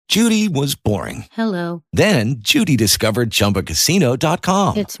Judy was boring. Hello. Then Judy discovered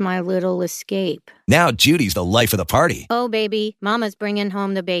ChumbaCasino.com. It's my little escape. Now Judy's the life of the party. Oh, baby, mama's bringing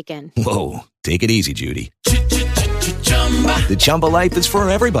home the bacon. Whoa, take it easy, Judy. The Chumba life is for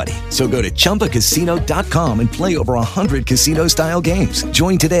everybody. So go to ChumbaCasino.com and play over 100 casino-style games.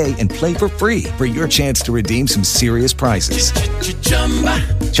 Join today and play for free for your chance to redeem some serious prizes.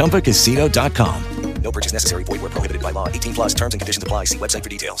 ChumbaCasino.com. No purchase necessary. Void where prohibited by law. 18 plus terms and conditions apply. See website for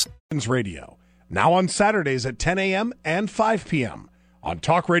details. Radio. Now on Saturdays at 10 a.m. and 5 p.m. on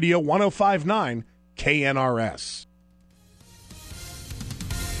Talk Radio 105.9 KNRS.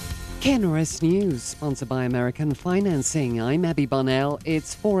 KNRS News, sponsored by American Financing. I'm Abby Bonnell.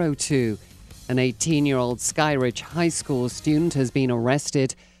 It's 4:02. An 18-year-old Skyridge High School student has been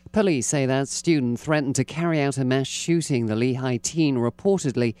arrested. Police say that student threatened to carry out a mass shooting. The Lehigh teen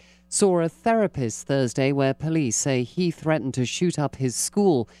reportedly saw a therapist Thursday where police say he threatened to shoot up his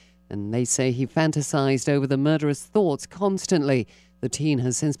school. And they say he fantasized over the murderous thoughts constantly. The teen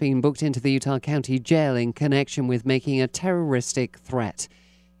has since been booked into the Utah County Jail in connection with making a terroristic threat.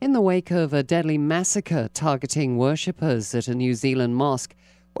 In the wake of a deadly massacre targeting worshippers at a New Zealand mosque,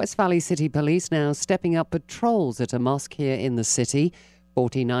 West Valley City Police now stepping up patrols at a mosque here in the city.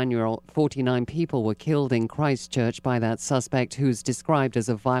 49 people were killed in Christchurch by that suspect who's described as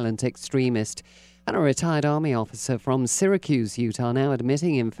a violent extremist. And a retired Army officer from Syracuse, Utah, now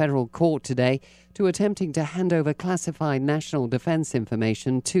admitting in federal court today to attempting to hand over classified national defense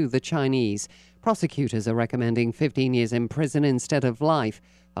information to the Chinese. Prosecutors are recommending 15 years in prison instead of life.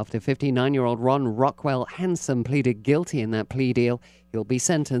 After 59-year-old Ron Rockwell Hanson pleaded guilty in that plea deal, he'll be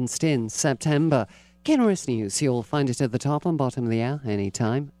sentenced in September. KNRS News, you'll find it at the top and bottom of the hour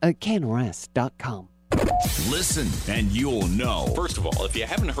anytime at knrs.com. Listen and you'll know. First of all, if you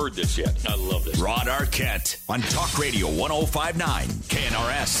haven't heard this yet, I love this. Rod Arquette on Talk Radio 105.9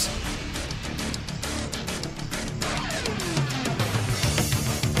 KNRS.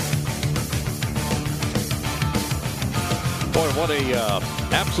 Boy, what a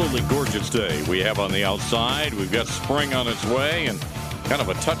absolutely gorgeous day we have on the outside. We've got spring on its way and kind of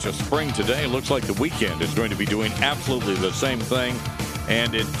a touch of spring today. Looks like the weekend is going to be doing absolutely the same thing.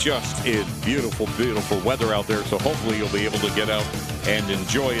 And it just is beautiful, beautiful weather out there. So hopefully you'll be able to get out and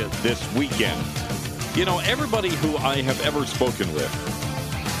enjoy it this weekend. You know, everybody who I have ever spoken with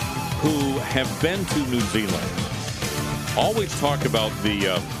who have been to New Zealand always talk about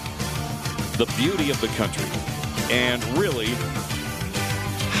the beauty of the country. And really,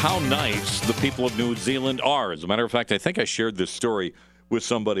 how nice the people of New Zealand are. As a matter of fact, I think I shared this story with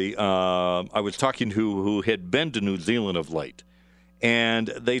somebody I was talking to who had been to New Zealand of late. And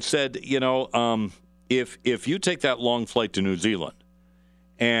they said, you know, if you take that long flight to New Zealand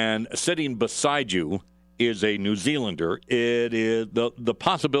and sitting beside you is a New Zealander, it is the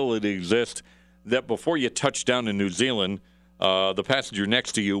possibility exists that before you touch down in New Zealand, the passenger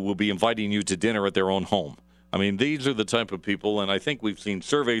next to you will be inviting you to dinner at their own home. I mean, these are the type of people, and I think we've seen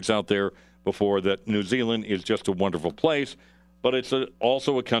surveys out there before that New Zealand is just a wonderful place, but it's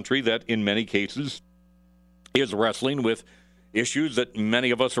also a country that in many cases is wrestling with issues that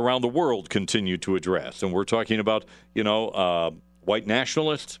many of us around the world continue to address. And we're talking about, you know, white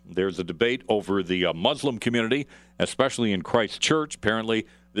nationalists. There's a debate over the Muslim community, especially in Christchurch. Apparently,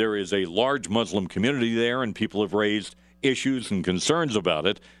 there is a large Muslim community there, and people have raised issues and concerns about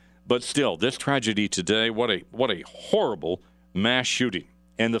it. But still, this tragedy today, what a horrible mass shooting.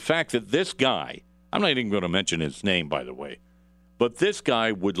 And the fact that this guy, I'm not even going to mention his name, by the way, but this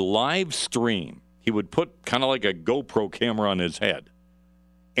guy would live stream. He would put kind of like a GoPro camera on his head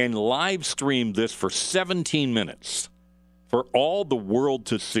and live stream this for 17 minutes for all the world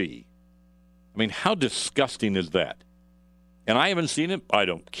to see. I mean, how disgusting is that? And I haven't seen it. I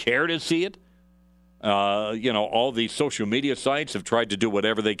don't care to see it. You know, all these social media sites have tried to do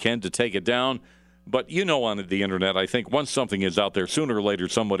whatever they can to take it down. But you know, on the internet, I think once something is out there, sooner or later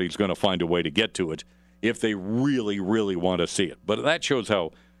somebody's going to find a way to get to it if they really, really want to see it. But that shows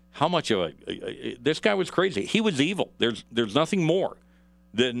how much of this guy was crazy. He was evil. There's nothing more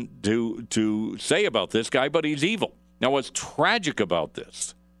than to say about this guy, but he's evil. Now, what's tragic about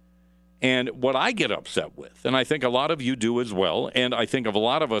this, and what I get upset with, and I think a lot of you do as well, and I think of a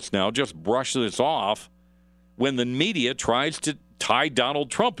lot of us now just brush this off when the media tries to tie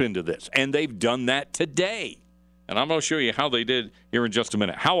Donald Trump into this. And they've done that today. And I'm going to show you how they did here in just a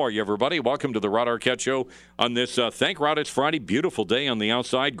minute. How are you, everybody? Welcome to the Rod Arquette Show on this Thank Rod It's Friday. Beautiful day on the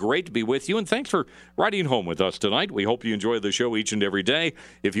outside. Great to be with you. And thanks for riding home with us tonight. We hope you enjoy the show each and every day.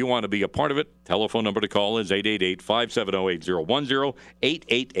 If you want to be a part of it, telephone number to call is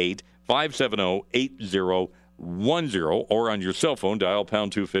 888-570-8010, 888-570-8010. or on your cell phone, dial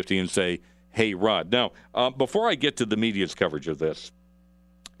pound 250 and say, "Hey, Rod." Now, before I get to the media's coverage of this,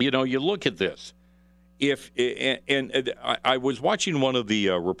 you look at this. I was watching one of the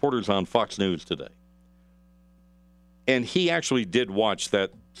reporters on Fox News today, and he actually did watch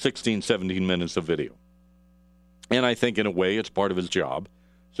that 16, 17 minutes of video. And I think in a way it's part of his job,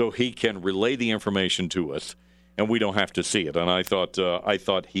 so he can relay the information to us, and we don't have to see it. And I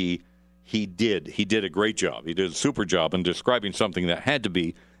thought he did a great job. He did a super job in describing something that had to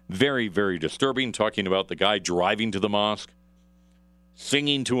be very, very disturbing, talking about the guy driving to the mosque,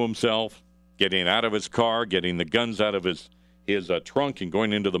 singing to himself, getting out of his car, getting the guns out of his trunk and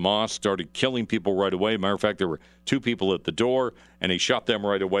going into the mosque, started killing people right away. Matter of fact, there were 2 people at the door, and he shot them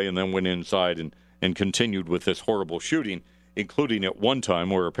right away and then went inside and continued with this horrible shooting, including at one time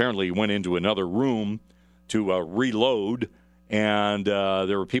where apparently he went into another room to reload, and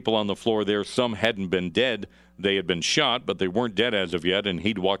there were people on the floor there. Some hadn't been dead. They had been shot, but they weren't dead as of yet, and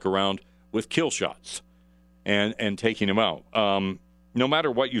he'd walk around with kill shots and taking them out. No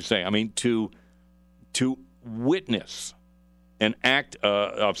matter what you say, I mean, to witness an act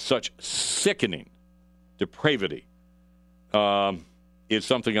of such sickening depravity is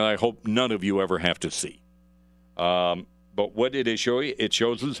something that I hope none of you ever have to see. But what did it show you? It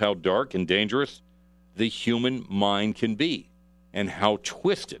shows us how dark and dangerous the human mind can be and how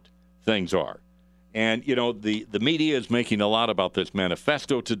twisted things are. And, the media is making a lot about this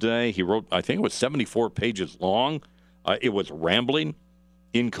manifesto today. He wrote, I think it was 74 pages long. It was rambling,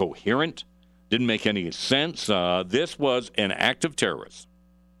 incoherent, didn't make any sense. This was an act of terrorism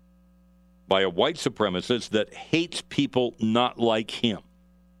by a white supremacist that hates people not like him,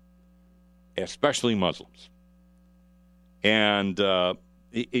 especially Muslims. And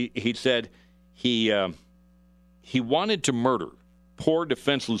he said he wanted to murder poor,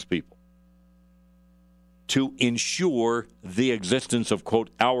 defenseless people to ensure the existence of, quote,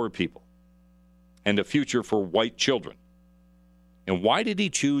 our people and a future for white children. And why did he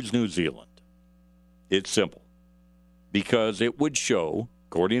choose New Zealand? It's simple. Because it would show,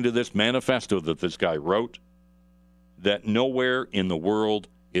 according to this manifesto that this guy wrote, that nowhere in the world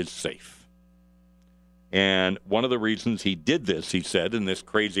is safe. And one of the reasons he did this, he said, in this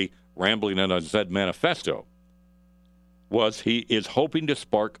crazy rambling, and I said, manifesto, was he is hoping to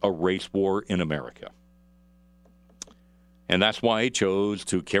spark a race war in America. And that's why he chose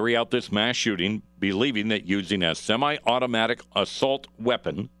to carry out this mass shooting, believing that using a semi-automatic assault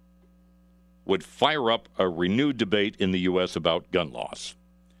weapon would fire up a renewed debate in the U.S. about gun laws.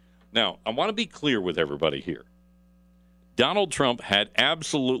 Now, I want to be clear with everybody here. Donald Trump had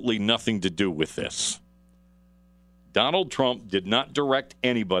absolutely nothing to do with this. Donald Trump did not direct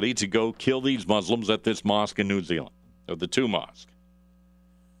anybody to go kill these Muslims at this mosque in New Zealand, or the 2 mosques.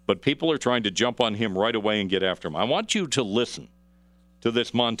 But people are trying to jump on him right away and get after him. I want you to listen to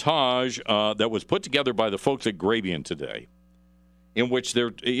this montage that was put together by the folks at Grabien today, in which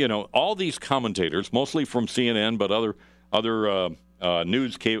they're, all these commentators, mostly from CNN, but other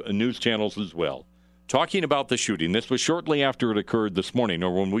news channels as well, talking about the shooting. This was shortly after it occurred this morning,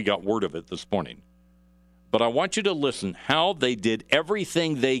 or when we got word of it this morning. But I want you to listen how they did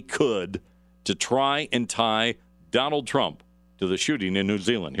everything they could to try and tie Donald Trump to the shooting in New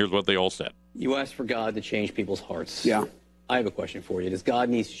Zealand. Here's what they all said. You asked for God to change people's hearts. Yeah. I have a question for you. Does God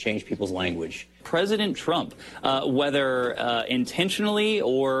need to change people's language? President Trump, whether intentionally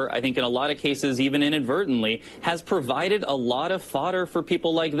or I think in a lot of cases even inadvertently, has provided a lot of fodder for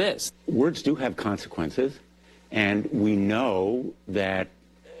people like this. Words do have consequences, and we know that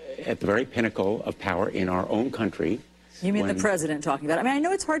at the very pinnacle of power in our own country. You mean the president talking about it? I mean, I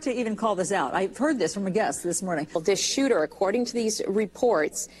know it's hard to even call this out. I've heard this from a guest this morning. Well, this shooter, according to these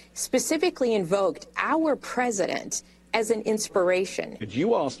reports, specifically invoked our president as an inspiration.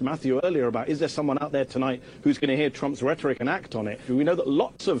 You asked Matthew earlier about, is there someone out there tonight who's going to hear Trump's rhetoric and act on it? We know that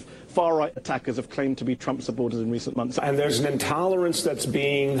lots of far-right attackers have claimed to be Trump supporters in recent months. And there's an intolerance that's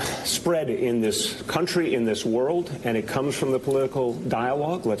being spread in this country, in this world, and it comes from the political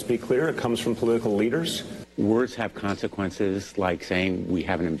dialogue. Let's be clear, it comes from political leaders. Words have consequences, like saying we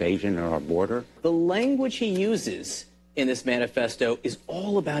have an invasion at our border. The language he uses in this manifesto is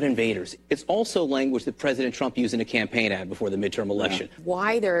all about invaders. It's also language that President Trump used in a campaign ad before the midterm election.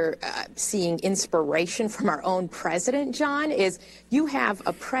 Why they're seeing inspiration from our own president, John, is you have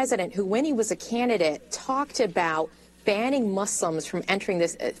a president who, when he was a candidate, talked about banning Muslims from entering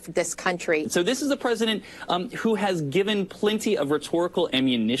this country. So this is a president who has given plenty of rhetorical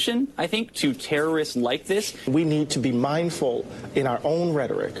ammunition, I think, to terrorists like this. We need to be mindful in our own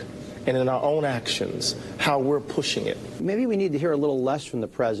rhetoric and in our own actions how we're pushing it. Maybe we need to hear a little less from the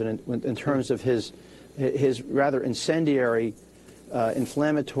president in terms of his his rather incendiary,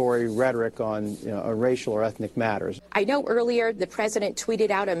 inflammatory rhetoric on racial or ethnic matters. I know earlier the president tweeted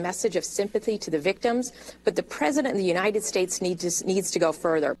out a message of sympathy to the victims, but the president of the United States needs to go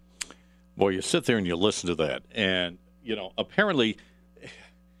further. Boy, you sit there and you listen to that, and, apparently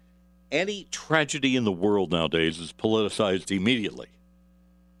any tragedy in the world nowadays is politicized immediately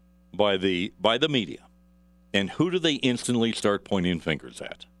by the media. And who do they instantly start pointing fingers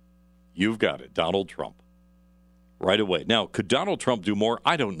at? You've got it, Donald Trump. Right away. Now, could Donald Trump do more?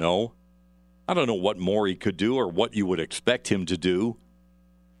 I don't know. I don't know what more he could do or what you would expect him to do.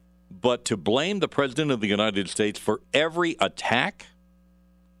 But to blame the President of the United States for every attack,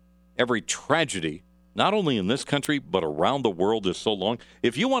 every tragedy, not only in this country but around the world is so long.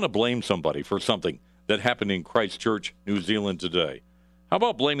 If you want to blame somebody for something that happened in Christchurch, New Zealand today, how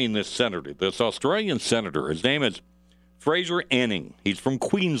about blaming this senator, this Australian senator? His name is Fraser Anning. He's from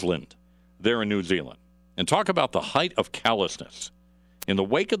Queensland there in New Zealand. And talk about the height of callousness. In the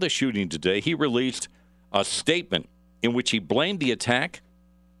wake of the shooting today, he released a statement in which he blamed the attack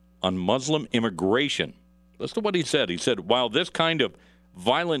on Muslim immigration. Listen to what he said. He said, while this kind of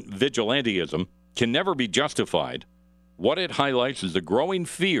violent vigilantism can never be justified, what it highlights is the growing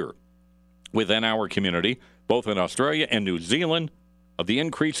fear within our community, both in Australia and New Zealand, of the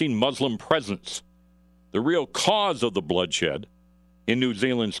increasing Muslim presence. The real cause of the bloodshed in New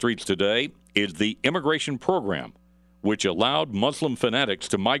Zealand streets today is the immigration program, which allowed Muslim fanatics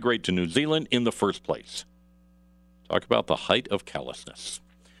to migrate to New Zealand in the first place. Talk about the height of callousness.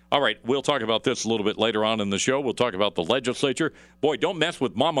 All right, we'll talk about this a little bit later on in the show. We'll talk about the legislature. Boy, don't mess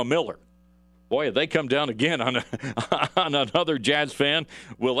with Mama Miller. Boy, if they come down again on another Jazz fan,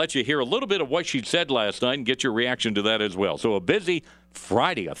 we'll let you hear a little bit of what she said last night and get your reaction to that as well. So a busy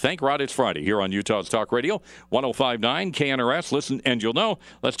Friday, a Thank Rod It's Friday here on Utah's Talk Radio, 105.9 KNRS. Listen and you'll know.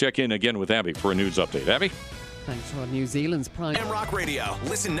 Let's check in again with Abby for a news update. Abby? Thanks for New Zealand's prime. Rock Radio.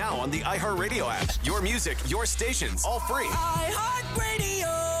 Listen now on the iHeartRadio app. Your music, your stations, all free.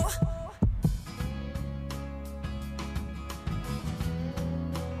 iHeartRadio.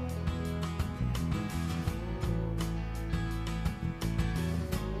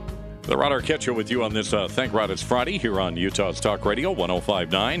 The Rod Arquette with you on this Thank Rod It's Friday here on Utah's Talk Radio,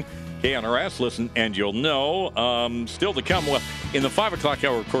 105.9 KNRS. Listen, and you'll know. Still to come, well, in the 5 o'clock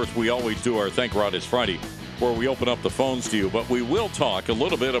hour, of course, we always do our Thank Rod It's Friday, where we open up the phones to you. But we will talk a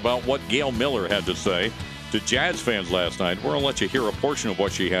little bit about what Gail Miller had to say to Jazz fans last night. We're going to let you hear a portion of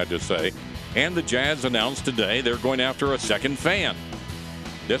what she had to say. And the Jazz announced today they're going after a second fan.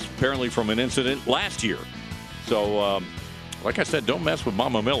 This apparently from an incident last year. So, like I said, don't mess with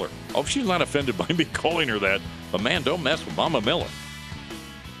Mama Miller. I hope she's not offended by me calling her that. But, man, don't mess with Mama Miller.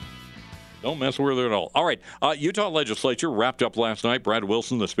 Don't mess with her at all. All right, Utah legislature wrapped up last night. Brad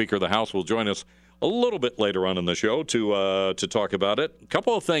Wilson, the Speaker of the House, will join us a little bit later on in the show to talk about it. A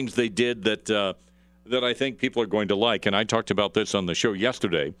couple of things they did that I think people are going to like, and I talked about this on the show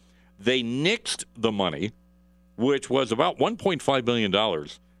yesterday. They nixed the money, which was about $1.5 million,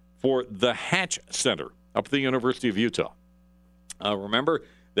 for the Hatch Center up at the University of Utah. Remember,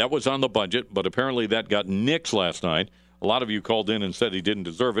 that was on the budget, but apparently that got nixed last night. A lot of you called in and said he didn't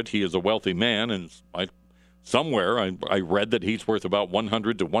deserve it. He is a wealthy man, and somewhere I read that he's worth about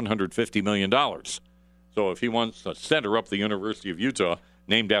 $100 to $150 million. So if he wants a center up the University of Utah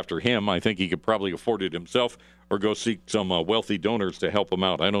named after him, I think he could probably afford it himself or go seek some wealthy donors to help him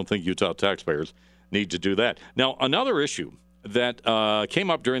out. I don't think Utah taxpayers need to do that. Now, another issue that came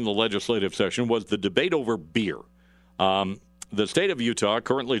up during the legislative session was the debate over beer. The state of Utah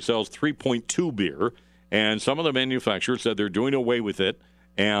currently sells 3.2 beer, and some of the manufacturers said they're doing away with it,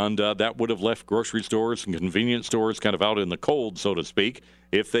 and that would have left grocery stores and convenience stores kind of out in the cold, so to speak,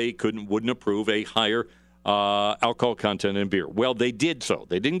 if they wouldn't approve a higher alcohol content in beer. Well, they did so.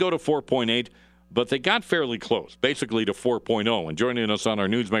 They didn't go to 4.8, but they got fairly close, basically to 4.0. And joining us on our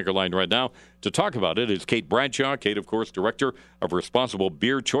Newsmaker line right now to talk about it is Kate Bradshaw. Kate, of course, Director of Responsible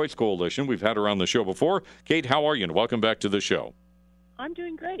Beer Choice Coalition. We've had her on the show before. Kate, how are you? And welcome back to the show. I'm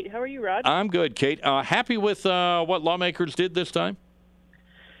doing great. How are you, Rod? I'm good, Kate. Happy with what lawmakers did this time?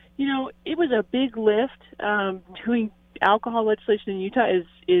 You know, it was a big lift. Doing alcohol legislation in Utah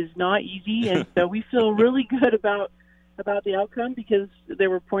is not easy, and so we feel really good about the outcome because there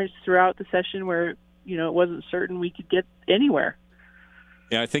were points throughout the session where, you know, it wasn't certain we could get anywhere.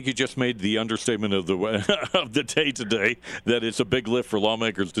 Yeah, I think you just made the understatement of the day today, that it's a big lift for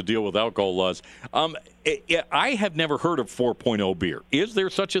lawmakers to deal with alcohol laws. I have never heard of 4.0 beer. Is there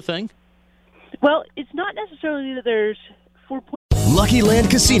such a thing? Well, it's not necessarily that there's 4.0. Lucky Land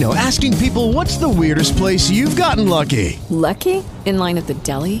Casino, asking people, what's the weirdest place you've gotten lucky? Lucky? In line at the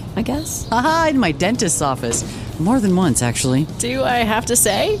deli, I guess? Aha, in my dentist's office. More than once, actually. Do I have to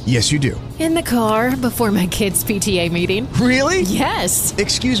say? Yes, you do. In the car before my kids' PTA meeting. Really? Yes.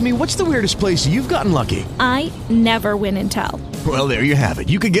 Excuse me, what's the weirdest place you've gotten lucky? I never win and tell. Well, there you have it.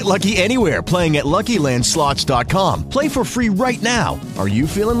 You can get lucky anywhere, playing at LuckyLandSlots.com. Play for free right now. Are you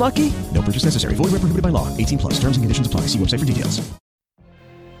feeling lucky? No purchase necessary. Void where prohibited by law. 18+. Terms and conditions apply. See website for details.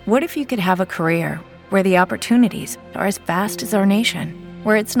 What if you could have a career where the opportunities are as vast as our nation,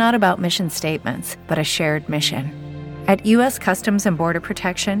 where it's not about mission statements, but a shared mission? At U.S. Customs and Border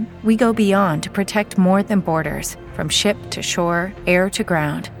Protection, we go beyond to protect more than borders. From ship to shore, air to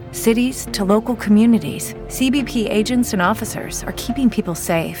ground, cities to local communities, CBP agents and officers are keeping people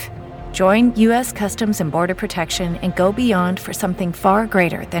safe. Join U.S. Customs and Border Protection and go beyond for something far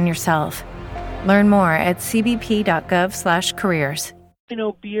greater than yourself. Learn more at cbp.gov/careers.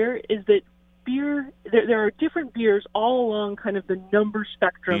 Beer is that beer, there are different beers all along kind of the number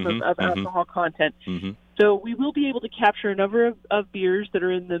spectrum of alcohol content. So we will be able to capture a number of beers that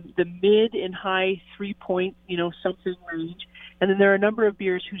are in the mid and high 3-point, something range. And then there are a number of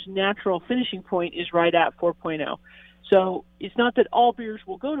beers whose natural finishing point is right at 4.0. So it's not that all beers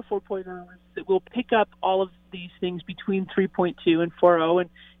will go to 4.0, it's that we'll pick up all of these things between 3.2 and 4.0 and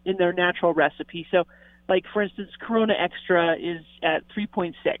in their natural recipe. So, like, for instance, Corona Extra is at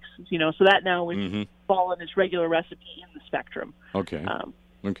 3.6, so that now would fall in its regular recipe in the spectrum. Okay.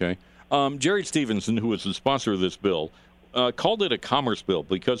 Jerry Stevenson, who was the sponsor of this bill, called it a commerce bill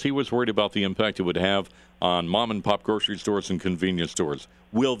because he was worried about the impact it would have on mom-and-pop grocery stores and convenience stores.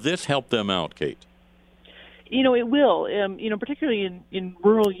 Will this help them out, Kate? It will, particularly in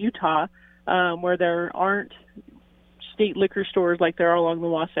rural Utah, where there aren't state liquor stores like there are along the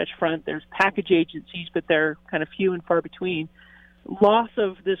Wasatch Front. There's package agencies, but they're kind of few and far between. Loss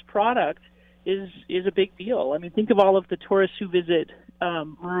of this product is a big deal. I mean, think of all of the tourists who visit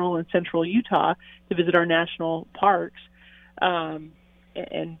rural and central Utah to visit our national parks, and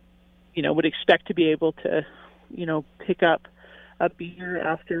would expect to be able to, pick up a beer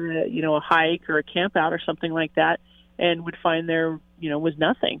after a hike or a camp out or something like that, and would find there was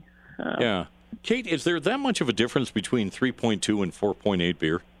nothing. Yeah. Kate, is there that much of a difference between 3.2 and 4.8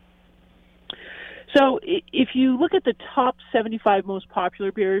 beer? So if you look at the top 75 most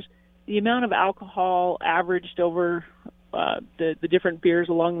popular beers, the amount of alcohol averaged over the different beers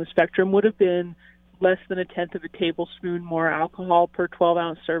along the spectrum would have been less than a tenth of a tablespoon more alcohol per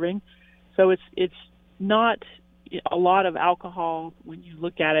 12-ounce serving. So it's not a lot of alcohol when you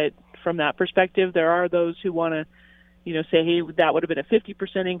look at it from that perspective. There are those who want to say, hey, that would have been a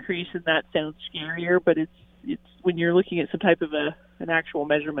 50% increase, and that sounds scarier. But it's when you're looking at some type of an actual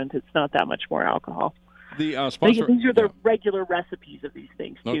measurement, it's not that much more alcohol. The sponsor, these are the regular recipes of these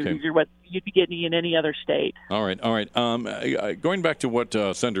things, too. Okay. These are what you'd be getting in any other state. All right. Going back to what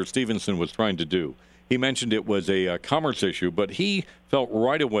Senator Stevenson was trying to do, he mentioned it was a commerce issue, but he felt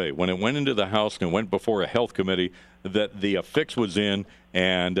right away when it went into the House and it went before a health committee that the fix was in,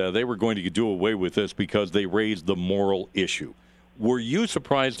 and they were going to do away with this because they raised the moral issue. Were you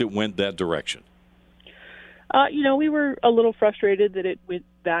surprised it went that direction? We were a little frustrated that it went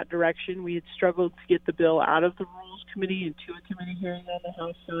that direction. We had struggled to get the bill out of the Rules Committee into a committee hearing on the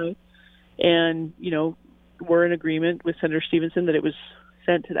House side. And, we're in agreement with Senator Stevenson that it was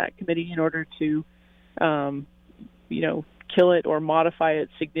sent to that committee in order to, kill it or modify it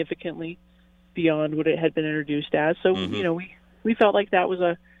significantly beyond what it had been introduced as. So, we felt like that was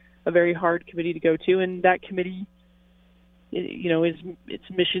a very hard committee to go to. And that committee, its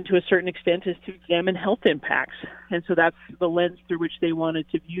mission to a certain extent is to examine health impacts. And so that's the lens through which they wanted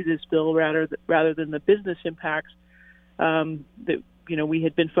to view this bill rather than the business impacts that, we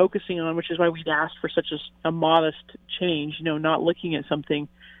had been focusing on, which is why we'd asked for such a modest change, not looking at something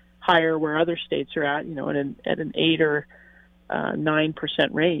higher where other states are at, at an 8 or 9%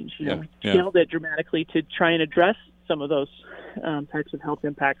 range. We scaled it dramatically to try and address some of those types of health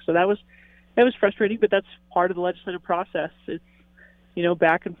impacts. So that was frustrating, but that's part of the legislative process. It's,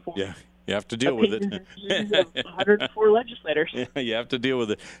 back and forth. Yeah, you have to deal with it. Of 104 legislators. Yeah, you have to deal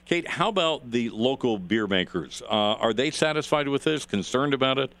with it. Kate, how about the local beer makers? Are they satisfied with this, concerned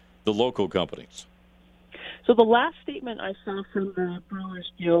about it, the local companies? So the last statement I saw from the Brewers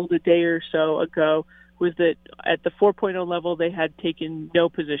Guild a day or so ago was that at the 4.0 level, they had taken no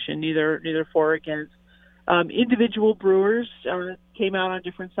position, neither for or against. Individual brewers came out on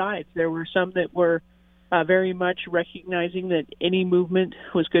different sides. There were some that were very much recognizing that any movement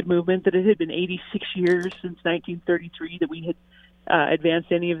was good movement, that it had been 86 years since 1933 that we had advance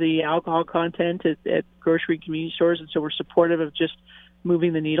any of the alcohol content at grocery convenience stores, and so we're supportive of just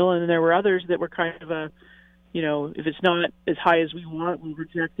moving the needle. And there were others that were kind of if it's not as high as we want, we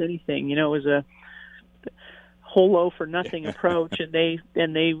reject anything. It was a whole low for nothing approach, and they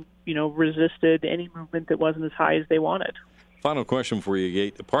resisted any movement that wasn't as high as they wanted. Final question for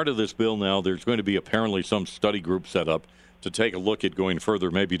you, Kate. Part of this bill now, there's going to be apparently some study group set up to take a look at going further,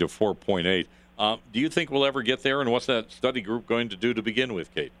 maybe to 4.8. Do you think we'll ever get there, and what's that study group going to do to begin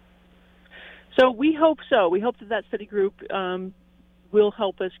with, Kate? So we hope so. We hope that study group will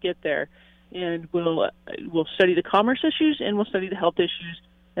help us get there, and we'll study the commerce issues, and we'll study the health issues,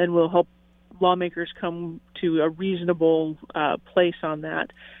 and we'll help lawmakers come to a reasonable place on that.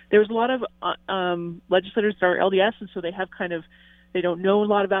 There's a lot of legislators that are LDS, and so they don't know a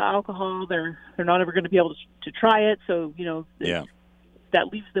lot about alcohol. They're not ever going to be able to try it, so that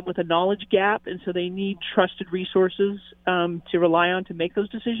leaves them with a knowledge gap, and so they need trusted resources to rely on to make those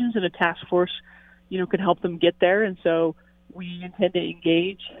decisions, and a task force can help them get there. And so we intend to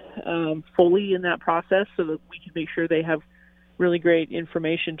engage fully in that process so that we can make sure they have really great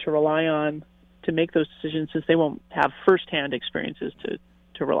information to rely on to make those decisions, since they won't have firsthand experiences to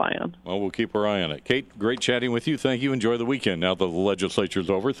rely on. Well, we'll keep our eye on it. Kate, great chatting with you. Thank you. Enjoy the weekend now that the legislature's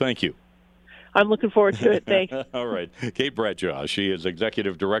over. Thank you. I'm looking forward to it. Thanks. All right. Kate Bradshaw, she is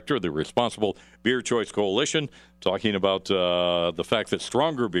Executive Director of the Responsible Beer Choice Coalition, talking about the fact that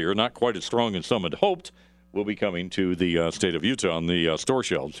stronger beer, not quite as strong as some had hoped, will be coming to the state of Utah on the store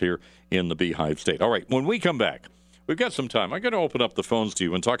shelves here in the Beehive State. All right. When we come back, we've got some time. I'm going to open up the phones to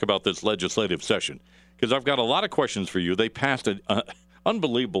you and talk about this legislative session, because I've got a lot of questions for you. They passed an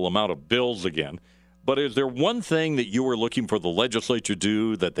unbelievable amount of bills again. But is there one thing that you were looking for the legislature to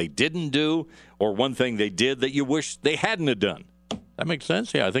do that they didn't do, or one thing they did that you wish they hadn't have done? That makes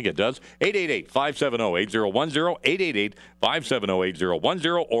sense? Yeah, I think it does. 888-570-8010,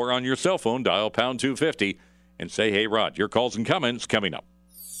 888-570-8010, or on your cell phone, dial pound 250 and say, hey, Rod. Your calls and comments coming up.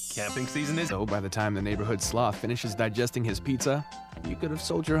 Camping season is by the time the neighborhood sloth finishes digesting his pizza, you could have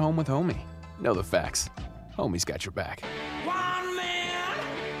sold your home with Homey. Know the facts. Homey's got your back. One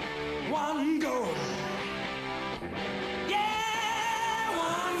man, one goal. Yeah,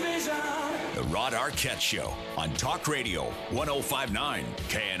 one vision. The Rod Arquette Show on Talk Radio 105.9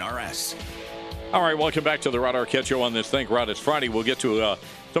 KNRS. All right, welcome back to the Rod Arquette Show on this Thank Rod. It's Friday. We'll get to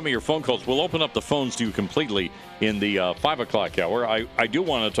some of your phone calls. We'll open up the phones to you completely in the 5 o'clock hour. I do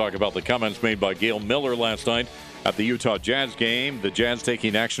want to talk about the comments made by Gail Miller last night at the Utah Jazz game. The Jazz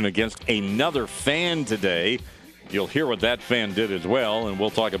taking action against another fan today. You'll hear what that fan did as well, and we'll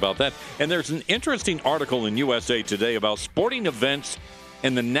talk about that. And there's an interesting article in USA Today about sporting events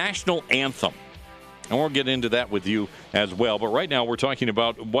and the national anthem. And we'll get into that with you as well. But right now we're talking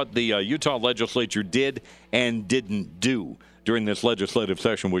about what the Utah legislature did and didn't do during this legislative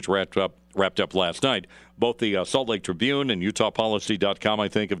session, which wrapped up last night. Both the Salt Lake Tribune and UtahPolicy.com, I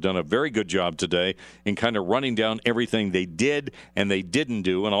think, have done a very good job today in kind of running down everything they did and they didn't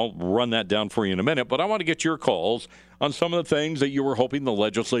do, and I'll run that down for you in a minute. But I want to get your calls on some of the things that you were hoping the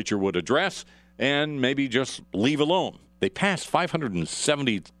legislature would address and maybe just leave alone. They passed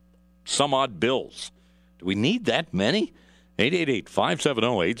 570-some-odd bills. Do we need that many?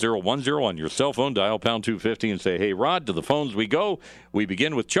 888-570-8010 on your cell phone. Dial pound 250 and say, hey, Rod, to the phones we go. We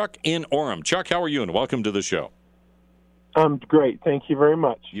begin with Chuck in Orem. Chuck, how are you? And welcome to the show. I'm great. Thank you very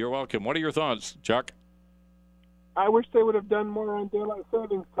much. You're welcome. What are your thoughts, Chuck? I wish they would have done more on daylight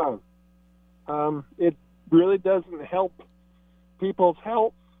savings time. It really doesn't help people's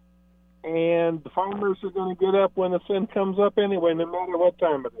health, and the farmers are going to get up when the sun comes up anyway, no matter what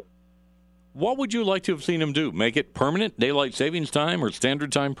time it is. What would you like to have seen him do? Make it permanent, daylight savings time, or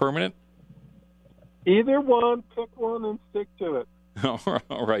standard time permanent? Either one, pick one and stick to it.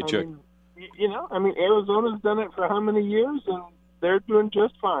 All right, Chuck. Arizona's done it for how many years, and they're doing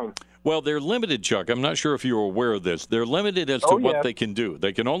just fine. Well, they're limited, Chuck. I'm not sure if you're aware of this. They're limited as to what they can do.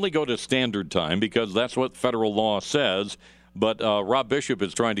 They can only go to standard time because that's what federal law says. But Rob Bishop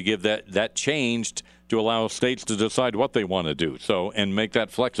is trying to give that changed to allow states to decide what they want to do, and make that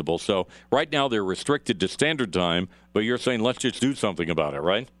flexible. So right now they're restricted to standard time, but you're saying let's just do something about it,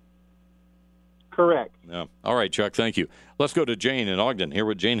 right? Correct. Yeah. All right, Chuck, thank you. Let's go to Jane in Ogden. Hear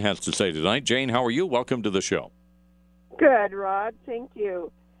what Jane has to say tonight. Jane, how are you? Welcome to the show. Good, Rod. Thank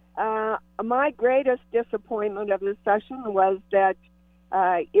you. My greatest disappointment of this session was that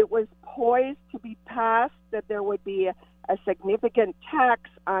it was poised to be passed, that there would be a significant tax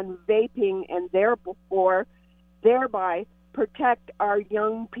on vaping and thereby protect our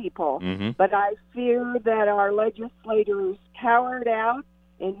young people. Mm-hmm. But I fear that our legislators cowered out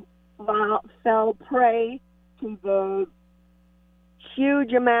and fell prey to the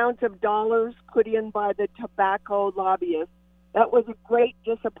huge amounts of dollars put in by the tobacco lobbyists. That was a great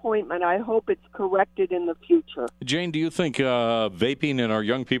disappointment. I hope it's corrected in the future. Jane, do you think vaping in our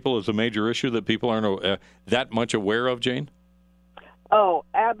young people is a major issue that people aren't that much aware of, Jane? Oh,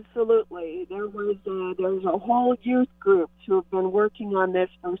 absolutely. There's a whole youth group who have been working on this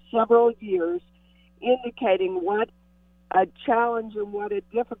for several years, indicating what a challenge and what a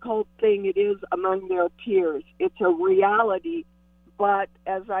difficult thing it is among their peers. It's a reality, but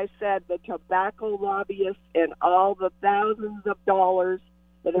as I said, the tobacco lobbyists and all the thousands of dollars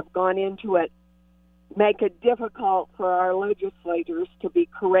that have gone into it make it difficult for our legislators to be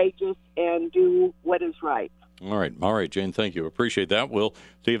courageous and do what is right. All right, Jane, thank you. Appreciate that. We'll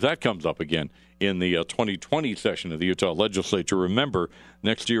see if that comes up again in the 2020 session of the Utah Legislature. Remember,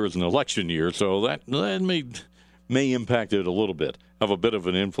 next year is an election year, so that may impact it a little bit, have a bit of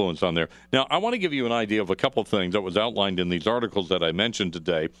an influence on there. Now, I want to give you an idea of a couple of things that was outlined in these articles that I mentioned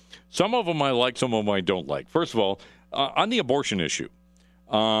today. Some of them I like, some of them I don't like. First of all, on the abortion issue,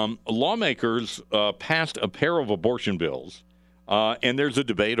 lawmakers passed a pair of abortion bills, and there's a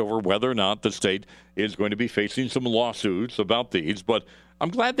debate over whether or not the state is going to be facing some lawsuits about these, but I'm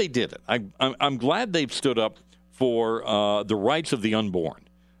glad they did it. I'm glad they've stood up for the rights of the unborn.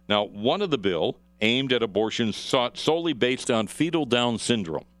 Now, one of the bill aimed at abortion solely based on fetal Down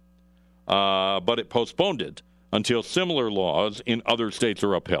syndrome, but it postponed it until similar laws in other states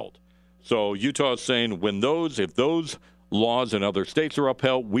are upheld. So Utah is saying if those laws in other states are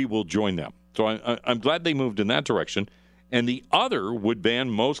upheld, we will join them. So I'm glad they moved in that direction. And the other would ban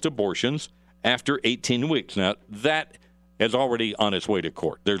most abortions after 18 weeks. Now, that is already on its way to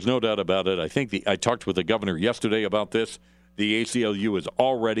court. There's no doubt about it. I think I talked with the governor yesterday about this. The ACLU has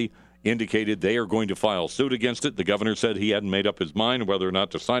already indicated they are going to file suit against it. The governor said he hadn't made up his mind whether or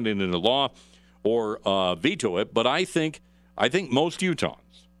not to sign it into law or veto it. But I think most Utahns,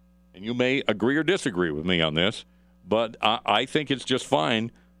 and you may agree or disagree with me on this, but I think it's just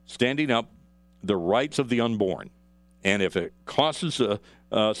fine standing up the rights of the unborn. And if it costs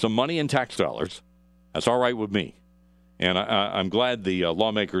some money in tax dollars, that's all right with me. And I'm glad the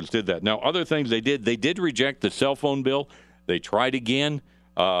lawmakers did that. Now, other things they did reject the cell phone bill. They tried again.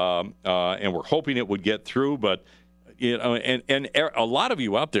 And we're hoping it would get through, but and a lot of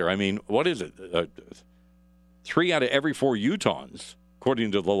you out there, I mean, what is it? 3 out of every 4 Utahns,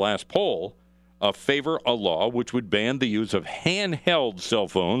 according to the last poll, favor a law which would ban the use of handheld cell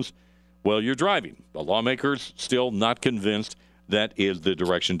phones while you're driving. The lawmakers still not convinced that is the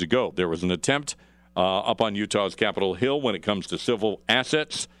direction to go. There was an attempt up on Utah's Capitol Hill when it comes to civil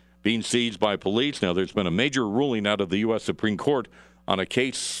assets being seized by police. Now, there's been a major ruling out of the U.S. Supreme Court on a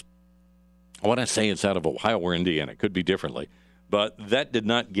case, I want to say it's out of Ohio or Indiana. It could be differently. But that did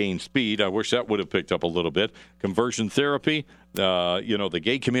not gain speed. I wish that would have picked up a little bit. Conversion therapy, the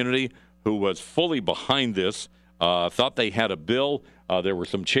gay community who was fully behind this, thought they had a bill. There were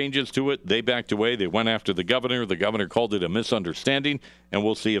some changes to it. They backed away. They went after the governor. The governor called it a misunderstanding, and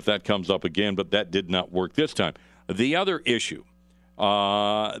we'll see if that comes up again, but that did not work this time. The other issue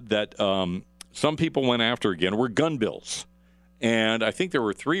that some people went after again were gun bills. And I think there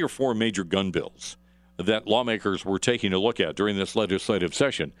were 3 or 4 major gun bills that lawmakers were taking a look at during this legislative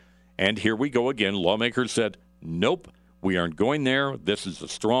session. And here we go again. Lawmakers said, nope, we aren't going there. This is a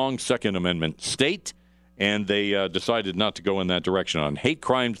strong Second Amendment state. And they decided not to go in that direction. On hate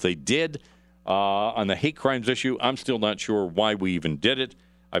crimes, they did. On the hate crimes issue, I'm still not sure why we even did it.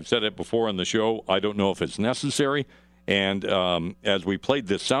 I've said it before on the show. I don't know if it's necessary. And as we played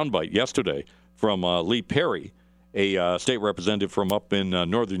this soundbite yesterday from Lee Perry, a state representative from up in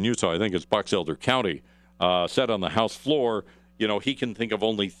northern Utah, I think it's Box Elder County, said on the House floor, he can think of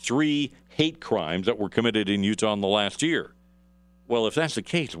only 3 hate crimes that were committed in Utah in the last year. Well, if that's the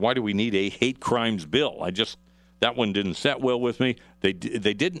case, why do we need a hate crimes bill? That one didn't set well with me. They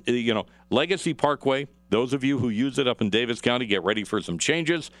didn't, Legacy Parkway, those of you who use it up in Davis County, get ready for some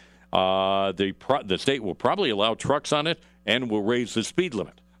changes. The state will probably allow trucks on it and will raise the speed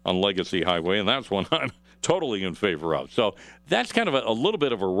limit on Legacy Highway, and that's one I'm totally in favor of. So that's kind of a little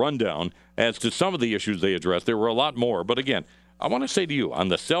bit of a rundown as to some of the issues they addressed. There were a lot more. But again, I want to say to you, on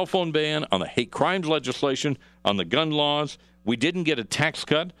the cell phone ban, on the hate crimes legislation, on the gun laws, we didn't get a tax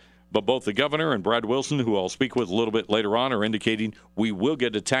cut, but both the governor and Brad Wilson, who I'll speak with a little bit later on, are indicating we will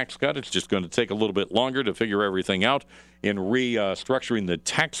get a tax cut. It's just going to take a little bit longer to figure everything out in restructuring the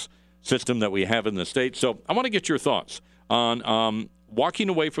tax system that we have in the state. So I want to get your thoughts on walking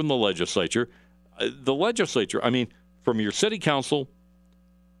away from the legislature. The legislature, from your city council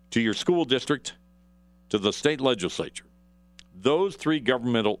to your school district to the state legislature, those 3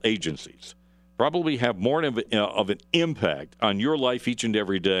 governmental agencies probably have more of an impact on your life each and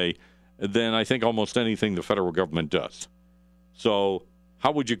every day than I think almost anything the federal government does. So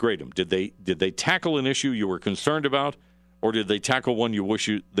how would you grade them? Did they tackle an issue you were concerned about, or did they tackle one you wish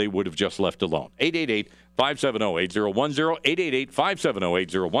they would have just left alone? 888-570-8010,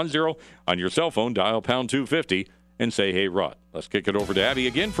 888-570-8010. On your cell phone, dial pound 250 and say, hey, Rod. Let's kick it over to Abby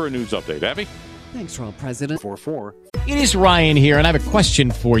again for a news update. Abby? Thanks, Rob, President. 4-4. It is Ryan here, and I have a question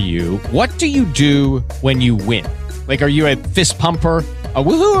for you. What do you do when you win? Like, are you a fist pumper, a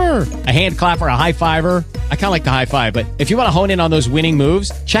woohooer, a hand clapper, a high fiver? I kind of like the high five, but if you want to hone in on those winning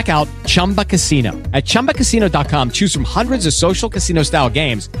moves, check out Chumba Casino. At ChumbaCasino.com, choose from hundreds of social casino-style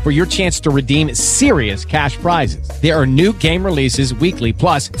games for your chance to redeem serious cash prizes. There are new game releases weekly,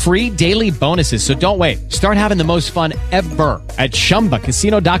 plus free daily bonuses, so don't wait. Start having the most fun ever at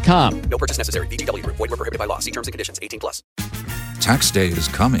ChumbaCasino.com. No purchase necessary. VGW. Void where prohibited by law. See terms and conditions. 18+. Tax day is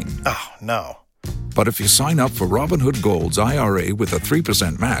coming. Oh, no. But if you sign up for Robinhood Gold's IRA with a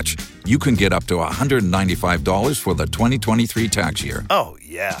 3% match, you can get up to $195 for the 2023 tax year. Oh,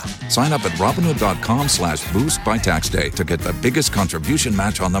 yeah. Sign up at Robinhood.com/boost by tax day to get the biggest contribution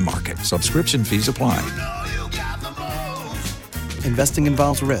match on the market. Subscription fees apply. Investing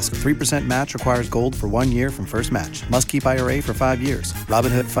involves risk. 3% match requires gold for 1 year from first match. Must keep IRA for 5 years.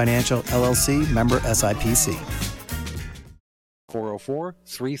 Robinhood Financial, LLC, member SIPC.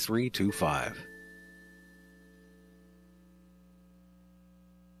 404-3325.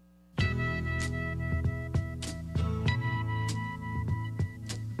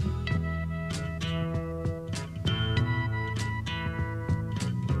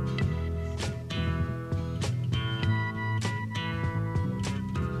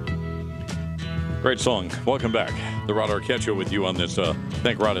 Great song. Welcome back. The Rod Arquette Show with you on this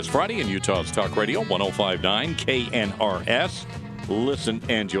Thank Rod It's Friday in Utah's Talk Radio, 105.9 KNRS. Listen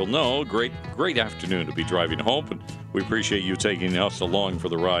and you'll know. Great afternoon to be driving home, and we appreciate you taking us along for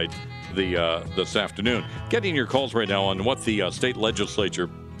the ride this afternoon. Getting your calls right now on what the state legislature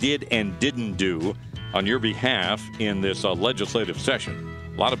did and didn't do on your behalf in this legislative session.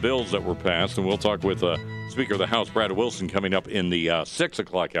 A lot of bills that were passed, and we'll talk with Speaker of the House, Brad Wilson, coming up in the 6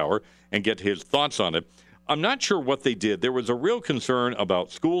 o'clock hour and get his thoughts on it. I'm not sure what they did. There was a real concern about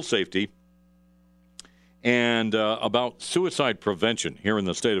school safety and about suicide prevention here in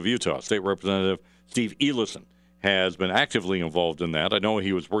the state of Utah. State Representative Steve Ellison has been actively involved in that. I know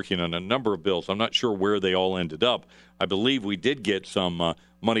he was working on a number of bills. I'm not sure where they all ended up. I believe we did get some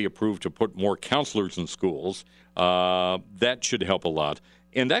money approved to put more counselors in schools. That should help a lot.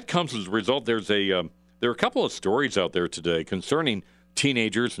 And that comes as a result. There are a couple of stories out there today concerning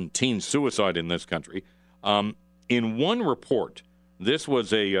teenagers and teen suicide in this country. In one report, this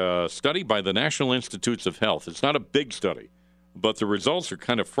was a study by the National Institutes of Health. It's not a big study, but the results are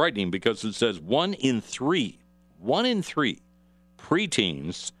kind of frightening because it says 1 in 3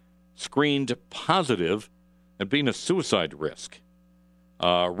 preteens screened positive at being a suicide risk.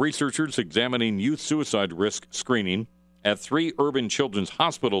 Researchers examining youth suicide risk screening at 3 urban children's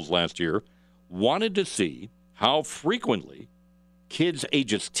hospitals last year wanted to see how frequently kids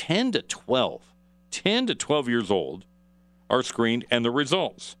ages 10 to 12 years old are screened, and the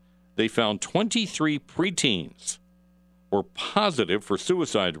results. They found 23 preteens were positive for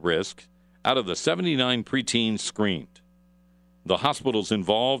suicide risk out of the 79 preteens screened. The hospitals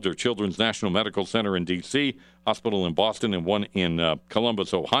involved are Children's National Medical Center in D.C., hospital in Boston, and one in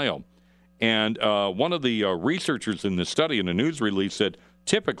Columbus, Ohio. And one of the researchers in this study in a news release said,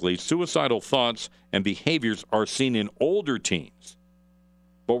 typically, suicidal thoughts and behaviors are seen in older teens,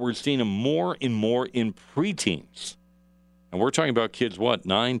 but we're seeing them more and more in preteens. And we're talking about kids,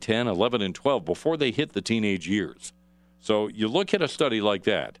 9, 10, 11, and 12, before they hit the teenage years. So you look at a study like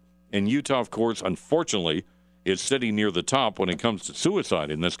that, and Utah, of course, unfortunately, is sitting near the top when it comes to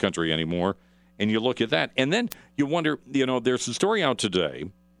suicide in this country anymore, and you look at that. And then you wonder, there's a story out today,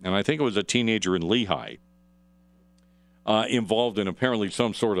 and I think it was a teenager in Lehigh, involved in apparently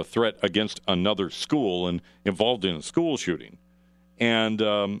some sort of threat against another school and involved in a school shooting.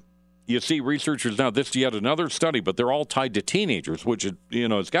 And you see researchers now, this is yet another study, but they're all tied to teenagers, which,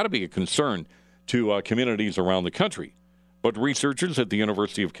 it's got to be a concern to communities around the country. But researchers at the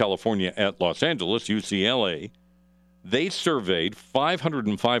University of California at Los Angeles, UCLA, they surveyed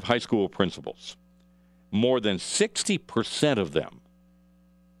 505 high school principals. More than 60% of them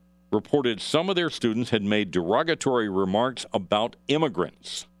reported some of their students had made derogatory remarks about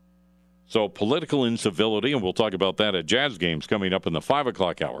immigrants. So political incivility, and we'll talk about that at Jazz Games coming up in the 5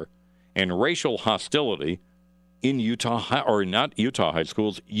 o'clock hour, and racial hostility in not Utah high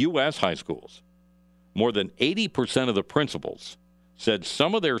schools, U.S. high schools. More than 80% of the principals said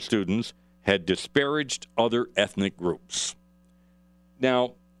some of their students had disparaged other ethnic groups.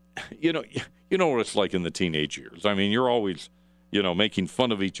 Now, you know what it's like in the teenage years. I mean, you're always, making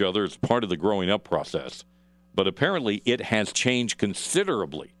fun of each other as part of the growing up process. But apparently it has changed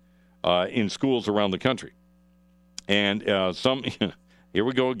considerably in schools around the country. And some, here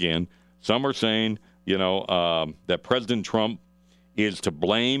we go again, some are saying, that President Trump is to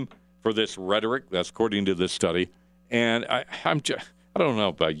blame for this rhetoric. That's according to this study. And I don't know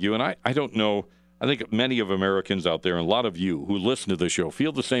about you, and I don't know. I think many of Americans out there, and a lot of you who listen to the show,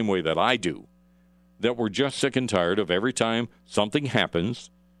 feel the same way that I do, that we're just sick and tired of every time something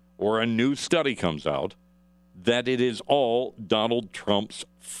happens or a new study comes out, that it is all Donald Trump's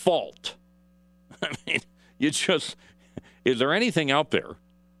fault. I mean, is there anything out there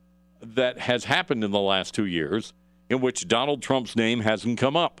that has happened in the last 2 years in which Donald Trump's name hasn't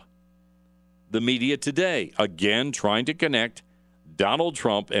come up? The media today, again, trying to connect Donald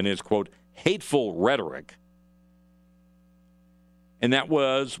Trump and his, quote, hateful rhetoric. And that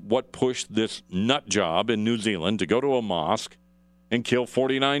was what pushed this nut job in New Zealand to go to a mosque and kill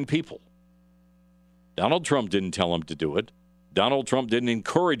 49 people. Donald Trump didn't tell him to do it. Donald Trump didn't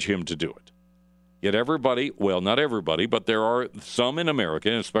encourage him to do it. Yet everybody, well, not everybody, but there are some in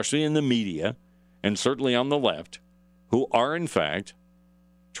America, especially in the media, and certainly on the left, who are, in fact,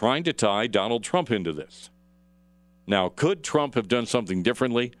 trying to tie Donald Trump into this. Now, could Trump have done something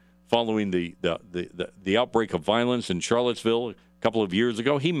differently following the outbreak of violence in Charlottesville a couple of years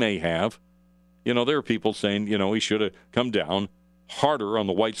ago? He may have. There are people saying, he should have come down harder on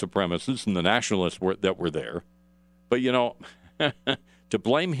the white supremacists and the nationalists that were there. But, to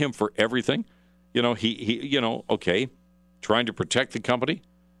blame him for everything, he trying to protect the company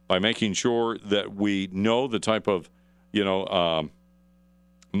by making sure that we know the type of,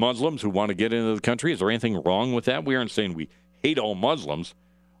 Muslims who want to get into the country. Is there anything wrong with that? We aren't saying we hate all Muslims.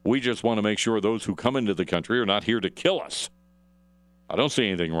 We just want to make sure those who come into the country are not here to kill us. I don't see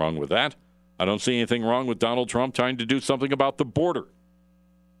anything wrong with that. I don't see anything wrong with Donald Trump trying to do something about the border.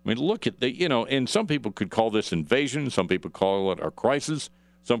 I mean, look at and some people could call this invasion. Some people call it a crisis.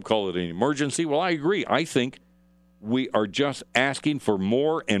 Some call it an emergency. Well, I agree. I think we are just asking for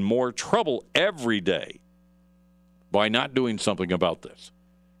more and more trouble every day by not doing something about this.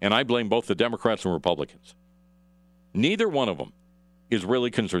 And I blame both the Democrats and Republicans. Neither one of them is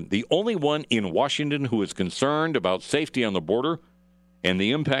really concerned. The only one in Washington who is concerned about safety on the border and the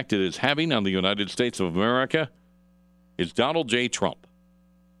impact it is having on the United States of America is Donald J. Trump.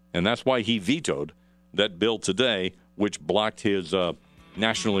 And that's why he vetoed that bill today, which blocked his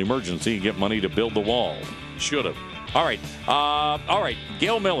national emergency to get money to build the wall. Should have. All right.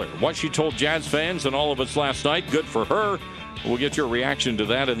 Gail Miller, what she told Jazz fans and all of us last night, good for her. We'll get your reaction to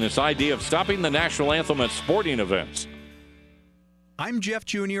that and this idea of stopping the national anthem at sporting events. I'm Jeff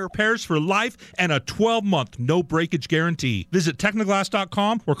Jr. Repairs for life and a 12-month no breakage guarantee. Visit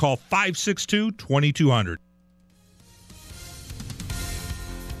Technoglass.com or call 562-2200.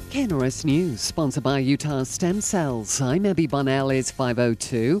 KNRS News, sponsored by Utah Stem Cells. I'm Abby Bonnell. It's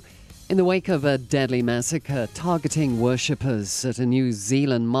 5:02. In the wake of a deadly massacre targeting worshippers at a New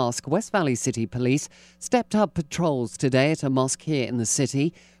Zealand mosque, West Valley City Police stepped up patrols today at a mosque here in the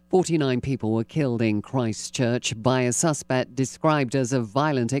city. 49 people were killed in Christchurch by a suspect described as a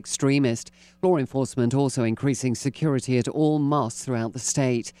violent extremist. Law enforcement also increasing security at all mosques throughout the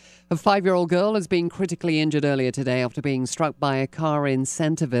state. A 5-year-old girl has been critically injured earlier today after being struck by a car in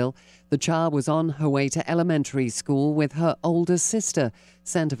Centerville. The child was on her way to elementary school with her older sister.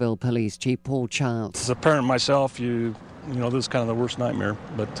 Centerville Police Chief Paul Childs. As a parent myself, this is kind of the worst nightmare,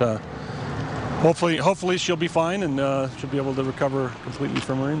 but hopefully she'll be fine and she'll be able to recover completely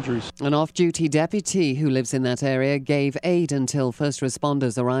from her injuries. An off-duty deputy who lives in that area gave aid until first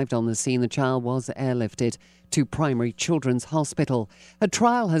responders arrived on the scene. The child was airlifted to Primary Children's Hospital. A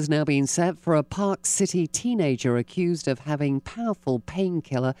trial has now been set for a Park City teenager accused of having powerful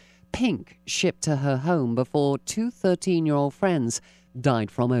painkiller Pink shipped to her home before two 13-year-old friends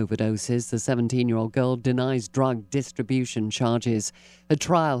died from overdoses. The 17-year-old girl denies drug distribution charges. A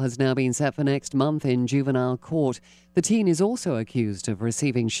trial has now been set for next month in juvenile court. The teen is also accused of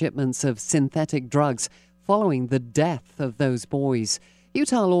receiving shipments of synthetic drugs following the death of those boys.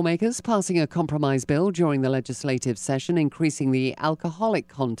 Utah lawmakers passing a compromise bill during the legislative session, increasing the alcoholic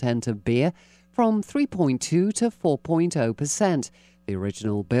content of beer from 3.2 to 4.0%. The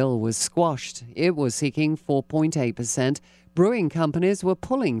original bill was squashed. It was seeking 4.8%. Brewing companies were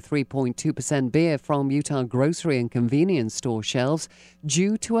pulling 3.2% beer from Utah grocery and convenience store shelves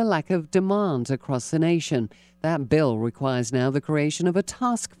due to a lack of demand across the nation. That bill requires now the creation of a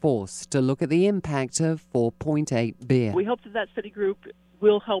task force to look at the impact of 4.8 beer. We hope that study group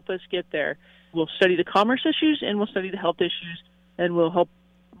will help us get there. We'll study the commerce issues, and we'll study the health issues, and we'll help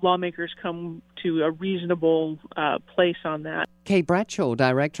lawmakers come to a reasonable place on that. Kay Bradshaw,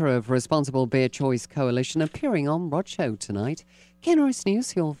 Director of Responsible Beer Choice Coalition, appearing on Rod Show tonight. KNRS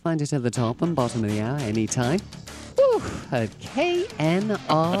News, you'll find it at the top and bottom of the hour anytime. Woo, at knrs.com.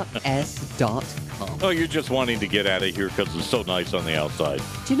 Oh, you're just wanting to get out of here because it's so nice on the outside.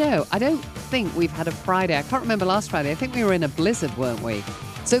 Do you know, I don't think we've had a Friday. I can't remember last Friday. I think we were in a blizzard, weren't we?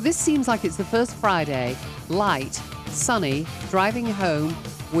 So this seems like it's the first Friday, light, sunny, driving home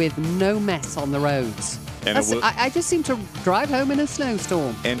with no mess on the roads. And I just seem to drive home in a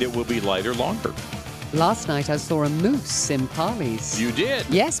snowstorm. And it will be lighter longer. Last night I saw a moose in Parley's. You did?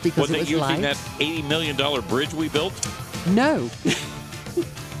 Yes, because it was light. Was it using that $80 million bridge we built? No.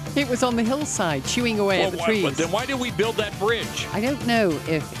 It was on the hillside, chewing away at the trees. But then why did we build that bridge? I don't know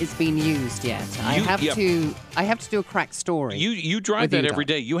if it's been used yet. I have to do a crack story. You drive that every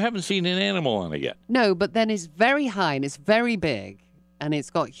day. You haven't seen an animal on it yet. No, but then it's very high and it's very big. And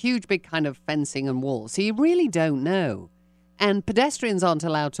it's got huge, big kind of fencing and walls. So you really don't know. And pedestrians aren't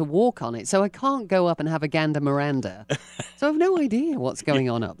allowed to walk on it. So I can't go up and have a gander Miranda. So I have no idea what's going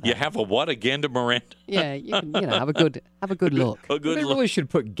on up there. You have a what? A gander Miranda? Yeah, you can, have a good look. They really should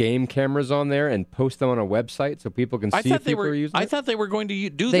put game cameras on there and post them on a website so people can see if people are using it. I thought they were going to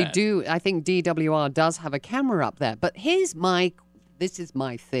do that. They do. I think DWR does have a camera up there. But this is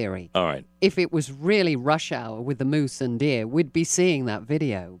my theory. All right. If it was really rush hour with the moose and deer, we'd be seeing that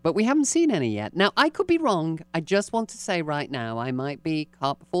video. But we haven't seen any yet. Now, I could be wrong. I just want to say right now, I might be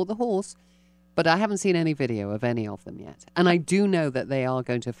cart before the horse, but I haven't seen any video of any of them yet. And I do know that they are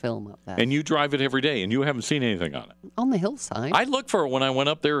going to film up there. And you drive it every day, and you haven't seen anything on it? On the hillside. I looked for it when I went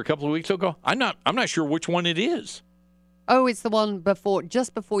up there a couple of weeks ago. I'm not sure which one it is. Oh, it's the one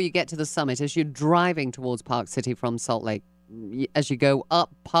just before you get to the summit, as you're driving towards Park City from Salt Lake. As you go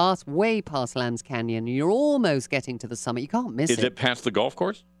up way past Lambs Canyon, you're almost getting to the summit. You can't miss it. Is it past the golf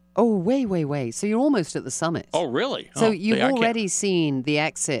course? Oh, way. So you're almost at the summit. Oh, really? So you've already seen the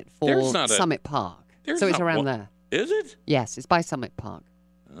exit for Summit Park. So it's around there. Is it? Yes, it's by Summit Park.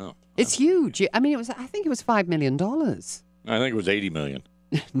 Oh. It's huge. I mean, I think it was $5 million. I think it was $80 million.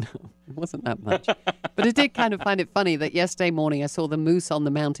 No, it wasn't that much. But I did kind of find it funny that yesterday morning I saw the moose on the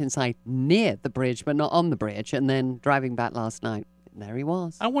mountainside near the bridge, but not on the bridge, and then driving back last night, there he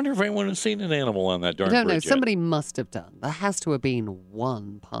was. I wonder if anyone has seen an animal on that darn bridge. I don't know. Yet. Somebody must have done. There has to have been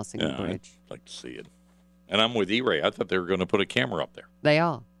one passing the bridge. I'd like to see it. And I'm with E-Ray. I thought they were going to put a camera up there. They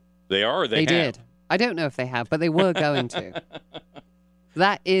are. They are or they have? Did. I don't know if they have, but they were going to.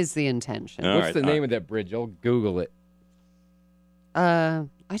 That is the intention. What's the name of that bridge? I'll Google it. I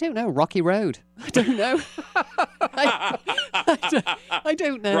don't know. Rocky Road. I don't know. I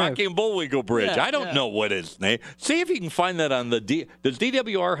don't know. Rocky and Bullwinkle Bridge. Yeah, I don't know what its name. See if you can find that on the Does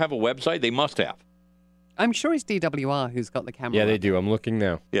DWR have a website? They must have. I'm sure it's DWR who's got the camera. Yeah, they do. I'm looking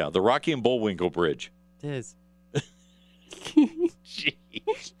now. Yeah, the Rocky and Bullwinkle Bridge. It is.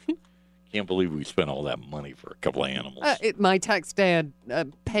 Jeez. Can't believe we spent all that money for a couple of animals. My tax day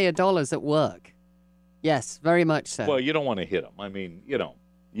pay $1 at work. Yes, very much so. Well, you don't want to hit them. I mean,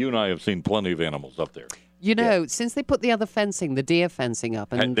 you and I have seen plenty of animals up there. Since they put the other fencing, the deer fencing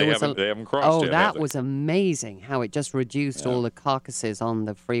up, and they haven't crossed Oh, yet, that was amazing! How it just reduced all the carcasses on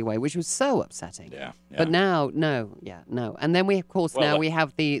the freeway, which was so upsetting. Yeah. But now, no. And then we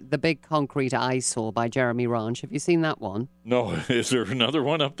have the big concrete eyesore by Jeremy Ranch. Have you seen that one? No, is there another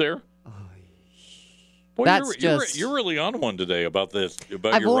one up there? Boy, you're really on one today about this.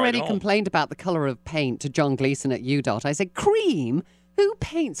 I've already complained about the color of paint to John Gleason at UDOT. I said, cream? Who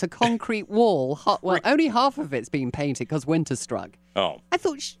paints a concrete wall? Well, only half of it's been painted because winter struck. Oh. I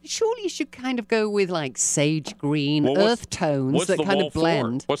thought, surely you should kind of go with like sage green, earth tones that kind of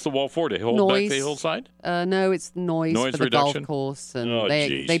blend. What's the wall for? To hold back the hillside? No, it's noise for the reduction? golf course. And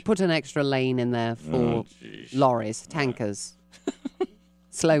they put an extra lane in there for lorries, tankers.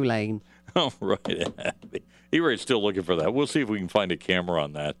 Slow lane. Oh, right. E-Ray's still looking for that. We'll see if we can find a camera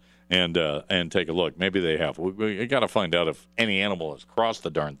on that and take a look. Maybe they have. We got to find out if any animal has crossed the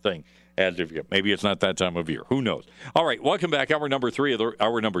darn thing as of yet. Maybe it's not that time of year. Who knows? All right, welcome back. Hour number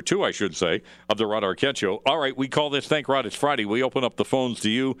two, I should say, of the Rod Arquette Show. All right, we call this Thank Rod It's Friday. We open up the phones to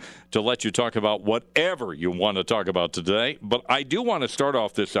you to let you talk about whatever you want to talk about today. But I do want to start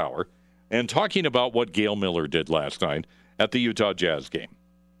off this hour and talking about what Gail Miller did last night at the Utah Jazz game.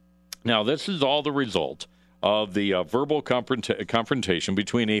 Now, this is all the result of the verbal confrontation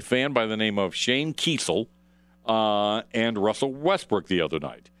between a fan by the name of Shane Kiesel and Russell Westbrook the other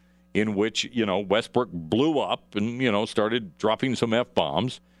night, in which, Westbrook blew up and, started dropping some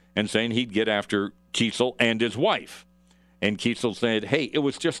F-bombs and saying he'd get after Kiesel and his wife. And Kiesel said, hey, it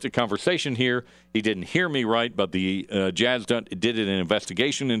was just a conversation here. He didn't hear me right, but the Jazz did an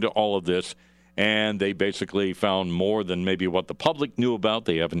investigation into all of this, and they basically found more than maybe what the public knew about.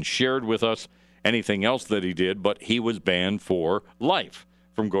 They haven't shared with us anything else that he did, but he was banned for life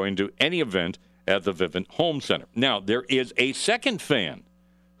from going to any event at the Vivint Home Center. Now, there is a second fan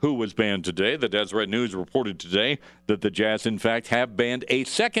who was banned today. The Deseret News reported today that the Jazz, in fact, have banned a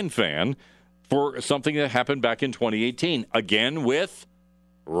second fan for something that happened back in 2018, again with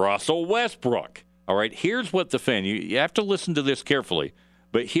Russell Westbrook. All right, here's what the fan, you have to listen to this carefully,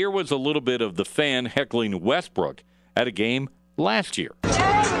 but here was a little bit of the fan heckling Westbrook at a game last year.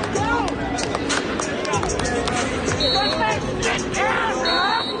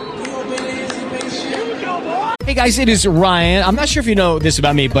 Hey guys, it is Ryan. I'm not sure if you know this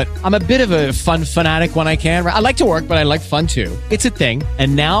about me, but I'm a bit of a fun fanatic when I can. I like to work, but I like fun too. It's a thing.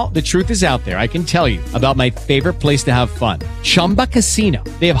 And now the truth is out there. I can tell you about my favorite place to have fun. Chumba Casino.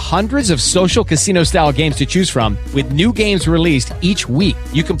 They have hundreds of social casino style games to choose from with new games released each week.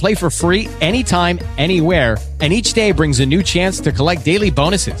 You can play for free anytime, anywhere. And each day brings a new chance to collect daily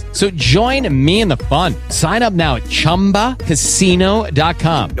bonuses. So join me in the fun. Sign up now at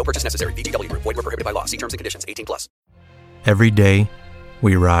ChumbaCasino.com. No purchase necessary. VGW Group. Void where prohibited by law. See terms and conditions. 18+. Every day,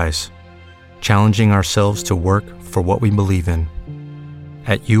 we rise, challenging ourselves to work for what we believe in.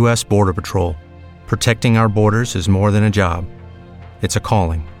 At U.S. Border Patrol, protecting our borders is more than a job. It's a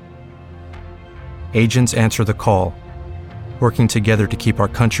calling. Agents answer the call, working together to keep our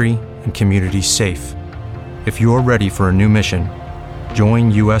country and communities safe. If you're ready for a new mission, join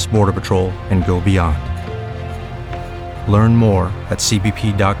U.S. Border Patrol and go beyond. Learn more at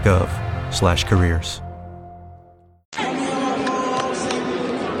cbp.gov/careers.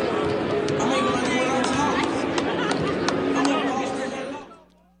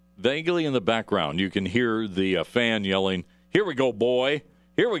 Vaguely in the background, you can hear the fan yelling, "Here we go, boy!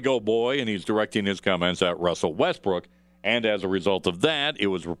 Here we go, boy!" And he's directing his comments at Russell Westbrook. And as a result of that, it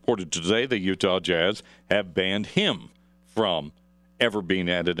was reported today the Utah Jazz have banned him from ever being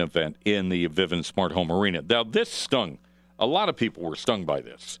at an event in the Vivint Smart Home Arena. Now, this stung. A lot of people were stung by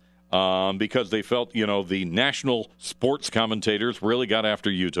this because they felt, the national sports commentators really got after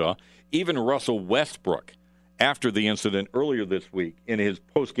Utah. Even Russell Westbrook, after the incident earlier this week in his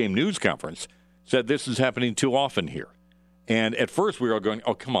post-game news conference, said this is happening too often here. And at first we were going,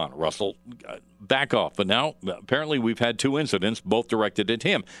 oh, come on, Russell, back off. But now apparently we've had two incidents, both directed at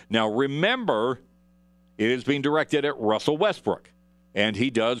him. Now remember, it is being directed at Russell Westbrook. And he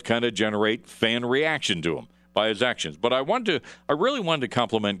does kind of generate fan reaction to him by his actions. But I really wanted to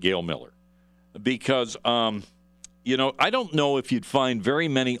compliment Gail Miller because, I don't know if you'd find very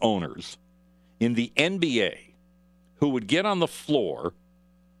many owners in the NBA who would get on the floor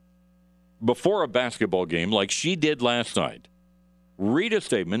before a basketball game like she did last night, read a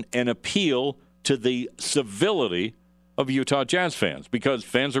statement, and appeal to the civility of Utah Jazz fans because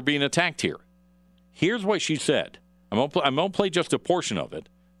fans are being attacked here. Here's what she said. I'm going to play just a portion of it,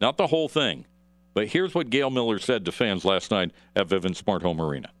 not the whole thing. But here's what Gail Miller said to fans last night at Vivint Smart Home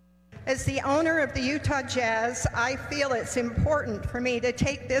Arena. As the owner of the Utah Jazz, I feel it's important for me to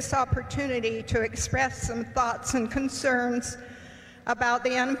take this opportunity to express some thoughts and concerns about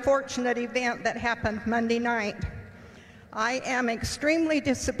the unfortunate event that happened Monday night. I am extremely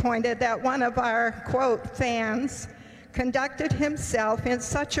disappointed that one of our, quote, fans conducted himself in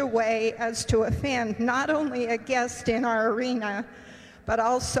such a way as to offend not only a guest in our arena, but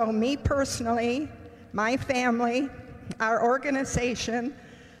also me personally, my family, our organization,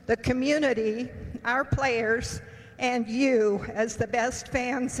 the community, our players, and you as the best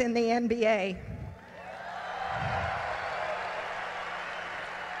fans in the NBA.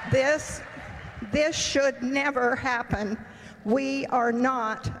 This should never happen. We are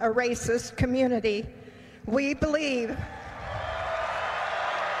not a racist community. We believe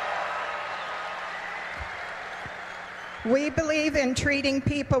in treating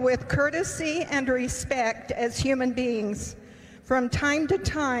people with courtesy and respect as human beings. From time to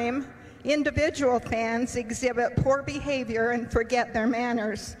time, individual fans exhibit poor behavior and forget their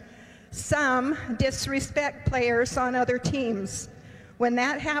manners. Some disrespect players on other teams. When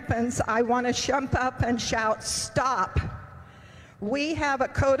that happens, I want to jump up and shout, "Stop!" We have a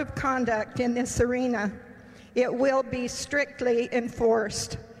code of conduct in this arena. It will be strictly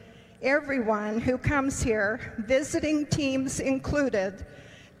enforced. Everyone who comes here, visiting teams included,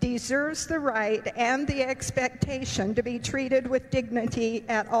 deserves the right and the expectation to be treated with dignity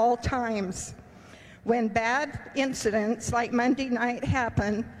at all times. When bad incidents like Monday night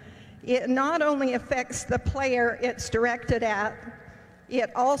happen, it not only affects the player it's directed at,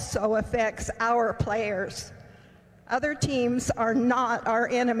 it also affects our players. Other teams are not our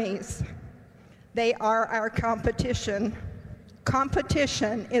enemies. They are our competition.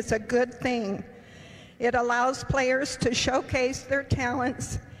 Competition is a good thing. It allows players to showcase their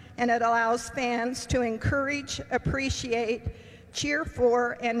talents, and it allows fans to encourage, appreciate, cheer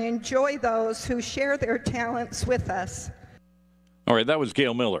for, and enjoy those who share their talents with us. All right, that was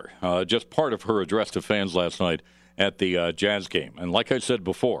Gail Miller, just part of her address to fans last night at the Jazz game. And like I said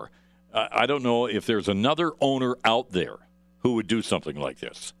before, I don't know if there's another owner out there who would do something like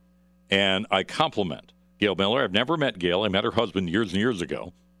this. And I compliment Gail Miller. I've never met Gail. I met her husband years and years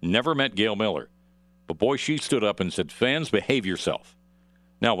ago. Never met Gail Miller. But, boy, she stood up and said, fans, behave yourself.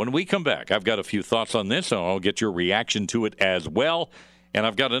 Now, when we come back, I've got a few thoughts on this, and I'll get your reaction to it as well. And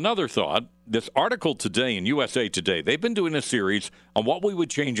I've got another thought. This article today in USA Today, they've been doing a series on what we would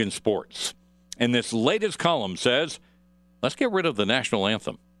change in sports. And this latest column says, let's get rid of the national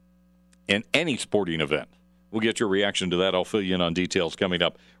anthem in any sporting event. We'll get your reaction to that. I'll fill you in on details coming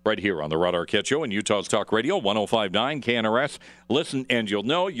up right here on the Rod Arquette Show and Utah's Talk Radio, 105.9 KNRS. Listen, and you'll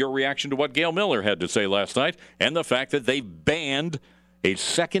know your reaction to what Gail Miller had to say last night and the fact that they banned a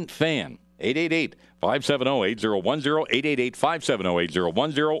second fan. 888-570-8010,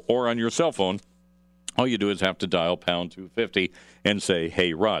 888-570-8010, or on your cell phone. All you do is have to dial pound 250 and say,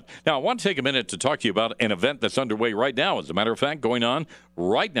 hey, Rod. Now, I want to take a minute to talk to you about an event that's underway right now. As a matter of fact, going on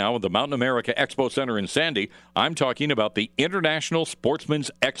right now at the Mountain America Expo Center in Sandy. I'm talking about the International Sportsman's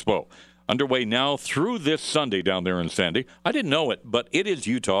Expo. Underway now through this Sunday down there in Sandy. I didn't know it, but it is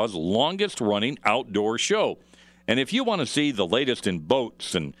Utah's longest-running outdoor show. And if you want to see the latest in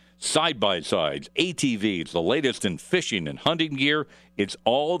boats and side-by-sides, ATVs, the latest in fishing and hunting gear, it's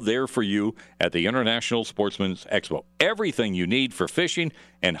all there for you at the International Sportsman's Expo. Everything you need for fishing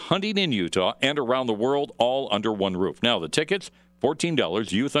and hunting in Utah and around the world, all under one roof. Now, the tickets,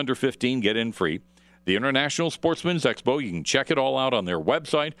 $14. Youth under 15 get in free. The International Sportsman's Expo, you can check it all out on their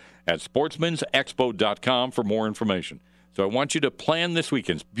website at sportsmansexpo.com for more information. So I want you to plan this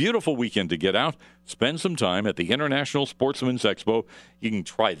weekend. It's a beautiful weekend to get out. Spend some time at the International Sportsman's Expo. You can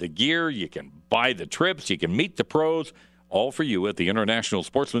try the gear. You can buy the trips. You can meet the pros. All for you at the International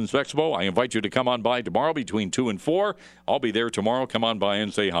Sportsman's Expo. I invite you to come on by tomorrow between 2 and 4. I'll be there tomorrow. Come on by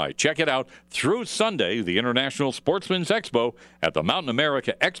and say hi. Check it out through Sunday, the International Sportsman's Expo at the Mountain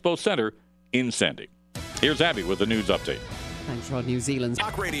America Expo Center in Sandy. Here's Abby with the news update. Thanks, Rod. New Zealand's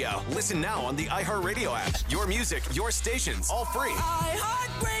Talk Radio. Listen now on the iHeartRadio app. Your music, your stations, all free.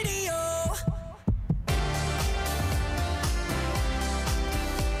 iHeartRadio.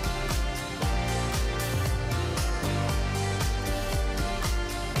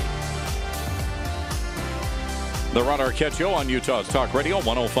 The Rod Arquette Show on Utah's Talk Radio,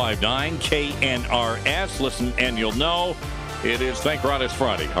 105.9 KNRS. Listen and you'll know. It is Thank God It's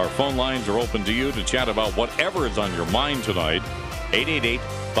Friday. Our phone lines are open to you to chat about whatever is on your mind tonight.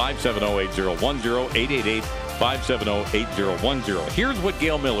 888-570-8010, 888-570-8010. Here's what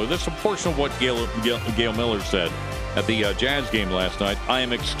Gail Miller, this is a portion of what Gail Miller said at the Jazz game last night. I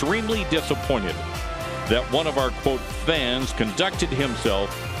am extremely disappointed that one of our, quote, fans conducted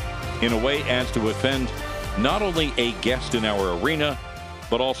himself in a way as to offend not only a guest in our arena,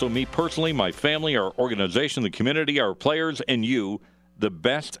 but also me personally, my family, our organization, the community, our players, and you, the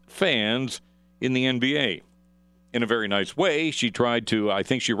best fans in the NBA. In a very nice way, she tried to, I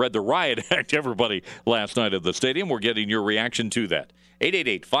think she read the riot act to everybody last night at the stadium. We're getting your reaction to that.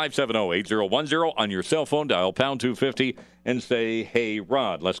 888-570-8010 on your cell phone, dial pound 250 and say, hey,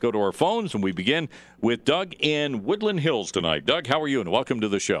 Rod. Let's go to our phones, and we begin with Doug in Woodland Hills tonight. Doug, how are you, and welcome to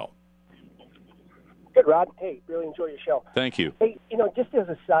the show. Good, Rod. Hey, really enjoy your show. Thank you. Hey, just as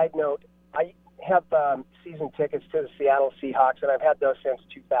a side note, I have season tickets to the Seattle Seahawks, and I've had those since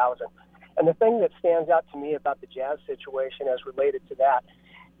 2000. And the thing that stands out to me about the Jazz situation as related to that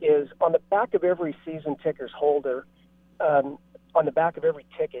is on the back of every season tickets holder, on the back of every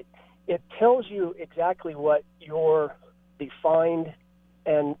ticket, it tells you exactly what you're defined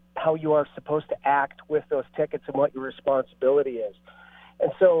and how you are supposed to act with those tickets and what your responsibility is.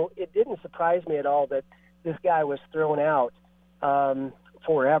 And so it didn't surprise me at all that this guy was thrown out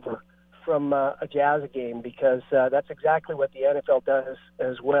forever from a Jazz game, because that's exactly what the NFL does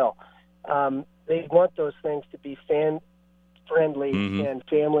as well. They want those things to be fan-friendly and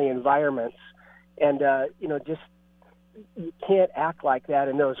family environments. And, just you can't act like that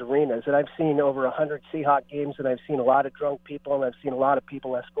in those arenas. And I've seen over 100 Seahawk games, and I've seen a lot of drunk people, and I've seen a lot of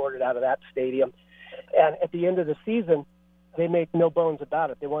people escorted out of that stadium. And at the end of the season, they make no bones about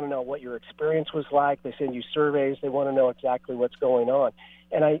it. They want to know what your experience was like. They send you surveys. They want to know exactly what's going on.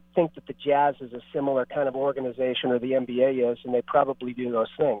 And I think that the Jazz is a similar kind of organization, or the NBA is, and they probably do those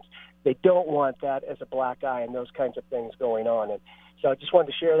things. they don't want that as a black eye and those kinds of things going on. And so I just wanted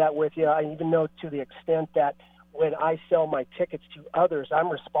to share that with you. I even know to the extent that when I sell my tickets to others, I'm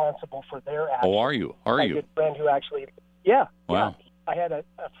responsible for their actions. Oh, are you? I had a friend who actually, Wow. yeah. I had a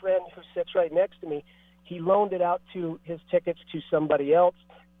friend who sits right next to me. He loaned it out to his tickets to somebody else.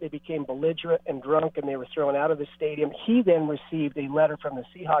 They became belligerent and drunk, and they were thrown out of the stadium. He then received a letter from the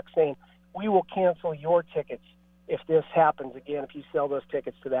Seahawks saying, "We will cancel your tickets if this happens again, if you sell those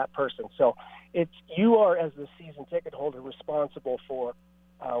tickets to that person." So you are, as the season ticket holder, responsible for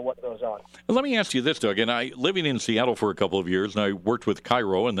what goes on. Let me ask you this, Doug. And I living in Seattle for a couple of years, and I worked with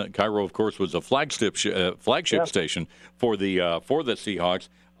Cairo, and Cairo, of course, was a flagship station for the Seahawks.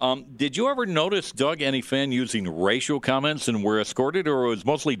 Did you ever notice, Doug, any fan using racial comments and were escorted, or it was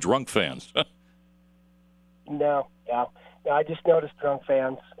mostly drunk fans? No, I just noticed drunk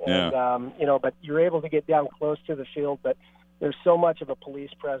fans, and but you're able to get down close to the field, but there's so much of a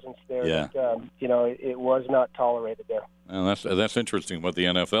police presence there that it was not tolerated there. Well, that's interesting what the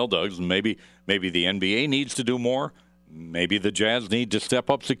NFL does, and maybe the NBA needs to do more. Maybe the Jazz need to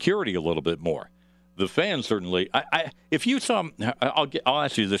step up security a little bit more. The fans certainly. If you saw, I'll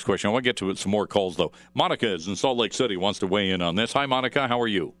ask you this question. I want to get to some more calls though. Monica is in Salt Lake City, wants to weigh in on this. Hi, Monica. How are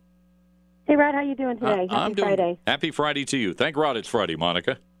you? Hey, Rod. How you doing today? I'm doing Friday. Happy Friday to you. Thank God it's Friday,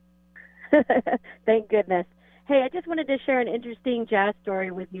 Monica. Thank goodness. Hey, I just wanted to share an interesting Jazz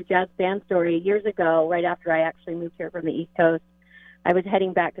story with you, Jazz fan story. Years ago, right after I actually moved here from the East Coast, I was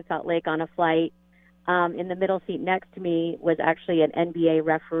heading back to Salt Lake on a flight. In the middle seat next to me was actually an NBA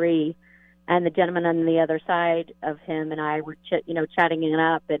referee, and the gentleman on the other side of him and I were chatting it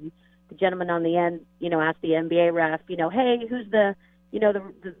up, and the gentleman on the end, asked the NBA ref, hey, who's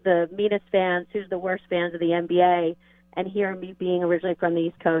the meanest fans, who's the worst fans of the NBA? And here, me being originally from the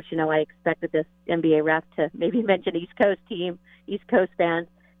East Coast, I expected this NBA ref to maybe mention East Coast team, East Coast fans.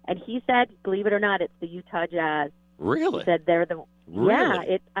 And he said, believe it or not, it's the Utah Jazz. Really? He said they're the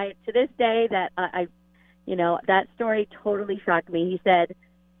really? Yeah. To this day, that that story totally shocked me. He said,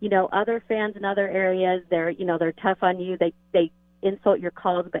 other fans in other areas, they're tough on you. They insult your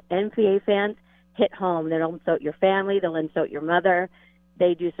calls, but NBA fans hit home. They'll insult your family. They'll insult your mother.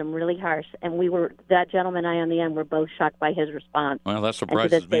 They do some really harsh, and that gentleman and I on the end were both shocked by his response. Well, that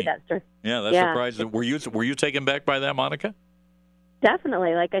surprises me. That surprises. Were you taken back by that, Monica?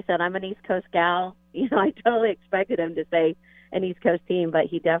 Definitely. Like I said, I'm an East Coast gal. I totally expected him to say an East Coast team, but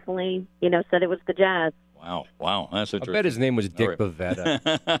he definitely, said it was the Jazz. Wow, that's interesting. I bet his name was Dick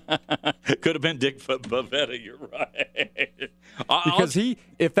Bavetta. Could have been Dick Bavetta, you're right. Because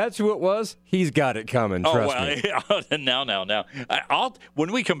if that's who it was, he's got it coming, trust me. Now.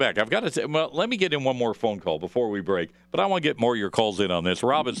 When we come back, I've got to say, let me get in one more phone call before we break, but I want to get more of your calls in on this.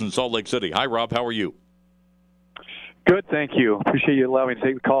 Rob is in Salt Lake City. Hi, Rob, how are you? Good, thank you. Appreciate you allowing me to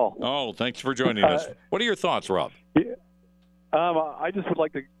take the call. Oh, thanks for joining us. What are your thoughts, Rob? I just would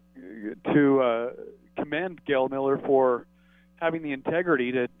like to commend Gail Miller for having the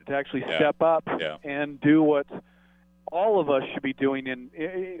integrity to actually step up and do what all of us should be doing. And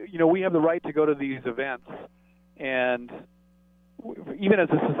we have the right to go to these events, and even as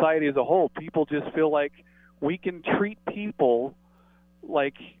a society as a whole, people just feel like we can treat people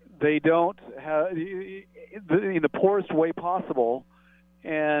like they don't have in the poorest way possible,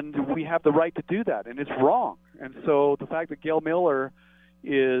 and we have the right to do that, and it's wrong. And so the fact that Gail Miller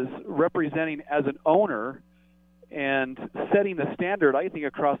is representing as an owner and setting the standard, I think,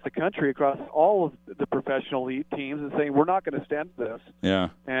 across the country, across all of the professional teams, and saying we're not going to stand for this. Yeah.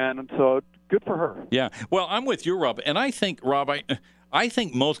 And so good for her. Yeah. Well, I'm with you, Rob. And I think, Rob, I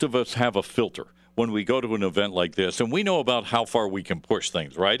think most of us have a filter when we go to an event like this, and we know about how far we can push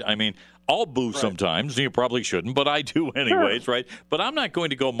things, right? I mean, I'll boo sometimes. You probably shouldn't, but I do anyways, right? But I'm not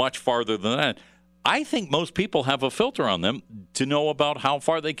going to go much farther than that. I think most people have a filter on them to know about how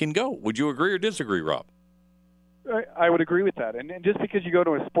far they can go. Would you agree or disagree, Rob? I would agree with that. And just because you go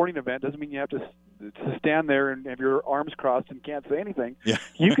to a sporting event doesn't mean you have to stand there and have your arms crossed and can't say anything. Yeah.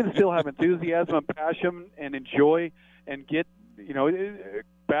 You can still have enthusiasm and passion and enjoy and get,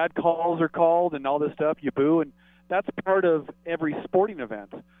 bad calls are called and all this stuff. You boo, and that's part of every sporting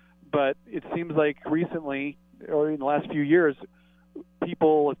event. But it seems like recently, or in the last few years,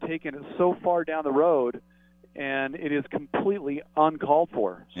 people have taken it so far down the road, and it is completely uncalled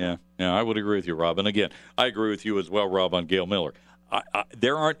for. Yeah, I would agree with you, Rob. And again, I agree with you as well, Rob, on Gail Miller.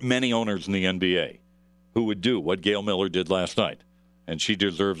 There aren't many owners in the NBA who would do what Gail Miller did last night, and she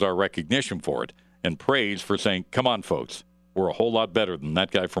deserves our recognition for it and praise for saying, come on, folks, we're a whole lot better than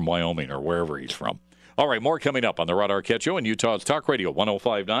that guy from Wyoming or wherever he's from. All right, more coming up on the Rod Arquette Show and Utah's Talk Radio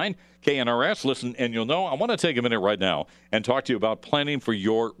 105.9 KNRS. Listen, and you'll know, I want to take a minute right now and talk to you about planning for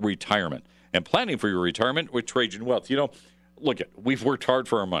your retirement. And planning for your retirement with Trajan Wealth. You know, look, we've worked hard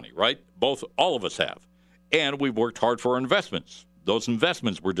for our money, right? All of us have. And we've worked hard for our investments. Those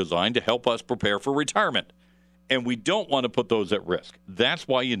investments were designed to help us prepare for retirement. And we don't want to put those at risk. That's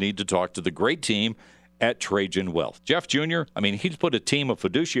why you need to talk to the great team at Trajan Wealth. Jeff Jr., he's put a team of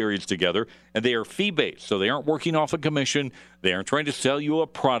fiduciaries together, and they are fee-based, so they aren't working off a commission. They aren't trying to sell you a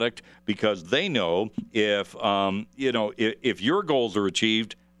product because they know if your goals are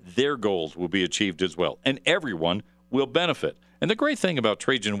achieved, their goals will be achieved as well, and everyone will benefit. And the great thing about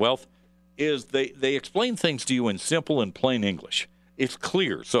Trajan Wealth is they explain things to you in simple and plain English. It's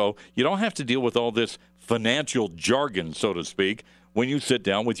clear, so you don't have to deal with all this financial jargon, so to speak, when you sit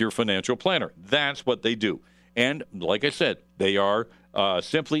down with your financial planner. That's what they do. And like I said, they are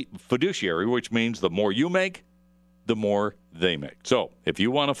simply fiduciary, which means the more you make, the more they make. So if you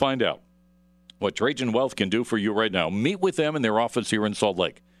want to find out what Trajan Wealth can do for you right now, meet with them in their office here in Salt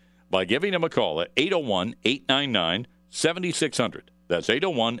Lake by giving them a call at 801-899-7600. That's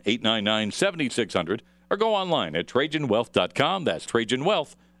 801-899-7600. Or go online at TrajanWealth.com. That's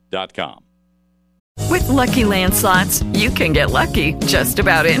TrajanWealth.com. With Lucky Land Slots, you can get lucky just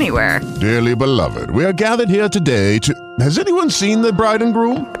about anywhere. Dearly beloved, we are gathered here today to... Has anyone seen the bride and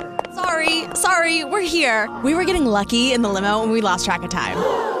groom? Sorry, we're here. We were getting lucky in the limo and we lost track of time.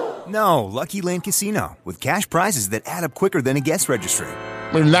 No, Lucky Land Casino, with cash prizes that add up quicker than a guest registry.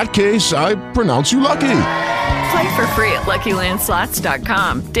 In that case, I pronounce you lucky. Play for free at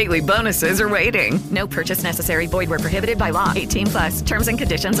LuckyLandSlots.com. Daily bonuses are waiting. No purchase necessary. Void where prohibited by law. 18+. Terms and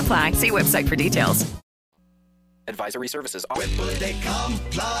conditions apply. See website for details. Advisory services. When they come,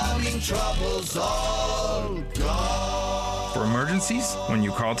 plumbing troubles all gone. For emergencies, when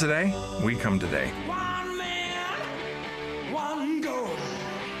you call today, we come today. One man, one goal.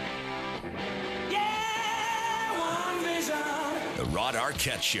 Yeah, one vision. The Rod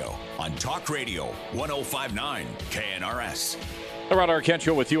Arquette Show on Talk Radio 105.9 KNRS. The Rod Arquette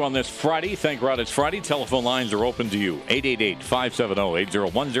Show with you on this Friday. Thank Rod, it's Friday. Telephone lines are open to you.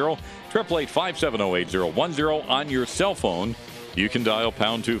 888-570-8010, 888-570-8010. On your cell phone, you can dial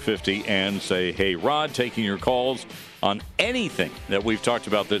pound 250 and say, hey, Rod, taking your calls on anything that we've talked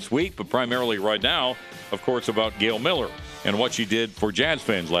about this week, but primarily right now, of course, about Gail Miller and what she did for Jazz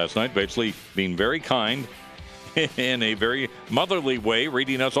fans last night, basically being very kind in a very motherly way,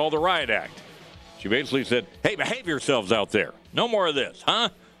 reading us all the riot act. She basically said, hey, behave yourselves out there. No more of this, huh?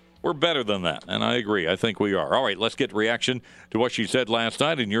 We're better than that. And I agree. I think we are. All right, let's get reaction to what she said last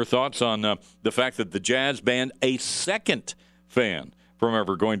night and your thoughts on the fact that the Jazz banned a second fan from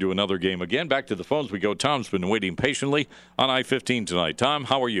ever going to another game again. Back to the phones we go. Tom's been waiting patiently on I-15 tonight. Tom,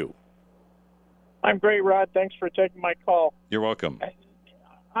 how are you? I'm great, Rod. Thanks for taking my call. You're welcome.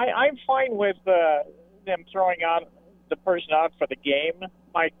 I'm fine with them throwing out the person out for the game.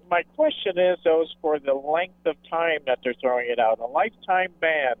 My question is, though, for the length of time that they're throwing it out. A lifetime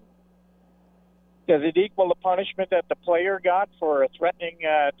ban, does it equal the punishment that the player got for threatening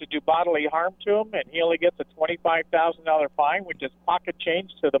to do bodily harm to him, and he only gets a $25,000 fine, which is pocket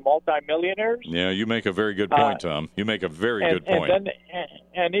change to the multimillionaires? Yeah, you make a very good point, Tom. You make a very good point.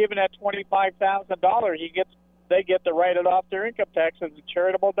 And even at $25,000, they get to write it off their income tax as a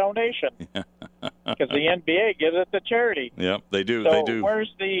charitable donation because the NBA gives it to charity. Yeah, they do. So they do.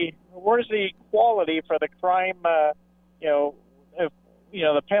 Where's the equality for the crime? The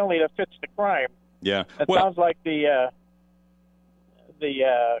penalty that fits the crime. Yeah, it sounds like the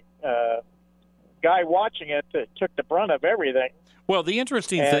guy watching it took the brunt of everything. Well, the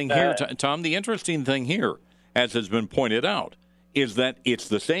interesting thing here, Tom, the interesting thing here, as has been pointed out, is that it's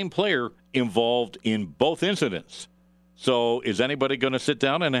the same player involved in both incidents. So is anybody going to sit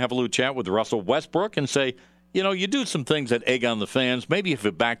down and have a little chat with Russell Westbrook and say, you do some things that egg on the fans. Maybe if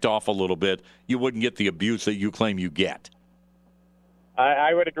it backed off a little bit, you wouldn't get the abuse that you claim you get.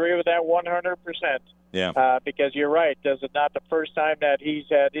 I would agree with that 100%. Yeah. Because you're right. This is not the first time that he's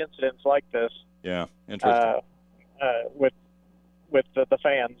had incidents like this. Yeah, interesting. With the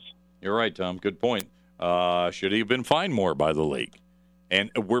fans. You're right, Tom. Good point. Should he have been fined more by the league? And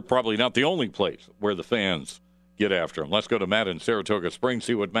we're probably not the only place where the fans get after him. Let's go to Matt in Saratoga Springs,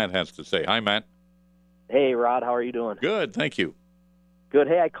 see what Matt has to say. Hi, Matt. Hey, Rod. How are you doing? Good, thank you. Good.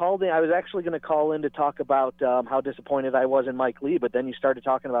 Hey, I called in. I was actually going to call in to talk about how disappointed I was in Mike Lee, but then you started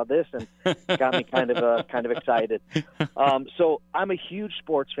talking about this and got me kind of excited. So I'm a huge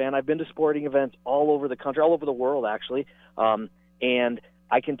sports fan. I've been to sporting events all over the country, all over the world, actually. And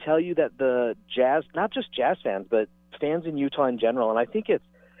I can tell you that the Jazz, not just Jazz fans, but fans in Utah in general, and I think it's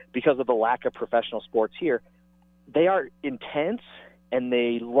because of the lack of professional sports here. They are intense, and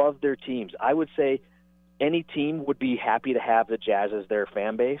they love their teams. I would say any team would be happy to have the Jazz as their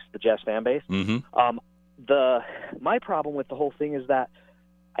fan base, the Jazz fan base. Mm-hmm. My problem with the whole thing is that,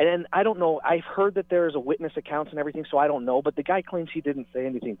 and I don't know, I've heard that there's a witness accounts and everything, so I don't know, but the guy claims he didn't say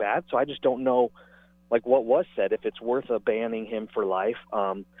anything bad, so I just don't know like what was said, if it's worth banning him for life.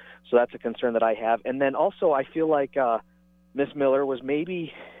 So that's a concern that I have. And then also I feel like Miss Miller was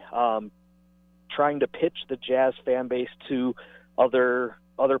maybe trying to pitch the Jazz fan base to other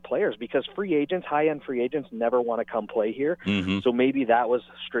players, because high-end free agents never want to come play here. Mm-hmm. So maybe that was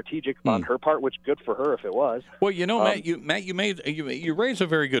strategic on her part, which good for her if it was. Well, Matt, you raise a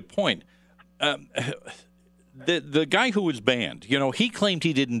very good point. The guy who was banned, he claimed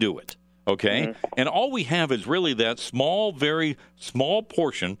he didn't do it. Okay? Mm-hmm. And all we have is really that small, very small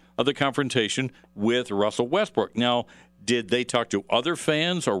portion of the confrontation with Russell Westbrook. Now, did they talk to other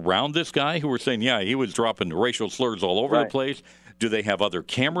fans around this guy who were saying, yeah, he was dropping racial slurs all over the place? Do they have other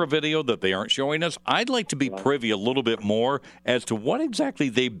camera video that they aren't showing us? I'd like to be privy a little bit more as to what exactly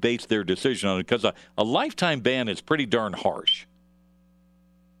they based their decision on, because a lifetime ban is pretty darn harsh.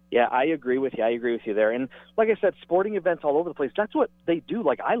 Yeah, I agree with you there. And like I said, sporting events all over the place, that's what they do.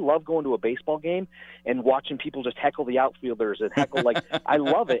 Like, I love going to a baseball game and watching people just heckle the outfielders and heckle, I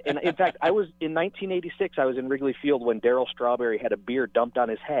love it. And in fact, in 1986, I was in Wrigley Field when Darryl Strawberry had a beer dumped on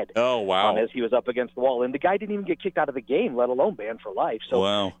his head. Oh, wow. As he was up against the wall. And the guy didn't even get kicked out of the game, let alone banned for life.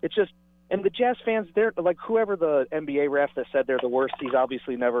 So It's just, and the Jazz fans, they're like, whoever the NBA ref that said they're the worst, he's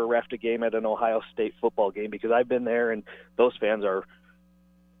obviously never reffed a game at an Ohio State football game, because I've been there, and those fans are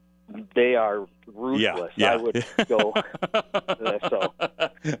ruthless. Yeah. I would go.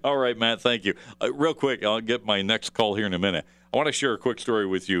 All right, Matt, thank you. Real quick, I'll get my next call here in a minute. I want to share a quick story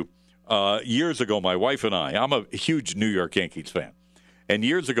with you. Years ago, my wife and I'm a huge New York Yankees fan. And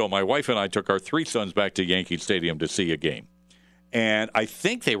years ago, my wife and I took our three sons back to Yankee Stadium to see a game. And I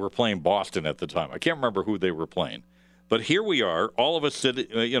think they were playing Boston at the time. I can't remember who they were playing. But here we are, all of us sitting,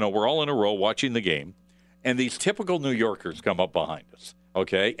 we're all in a row watching the game. And these typical New Yorkers come up behind us.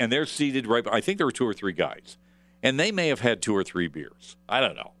 Okay, and they're seated right. I think there were two or three guys, and they may have had two or three beers. I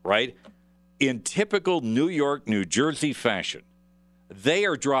don't know, right? In typical New York, New Jersey fashion, they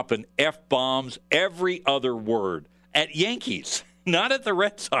are dropping F-bombs every other word at Yankees, not at the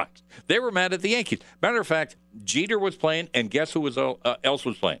Red Sox. They were mad at the Yankees. Matter of fact, Jeter was playing, and guess who else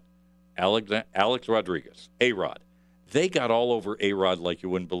was playing? Alex Rodriguez, A-Rod. They got all over A-Rod like you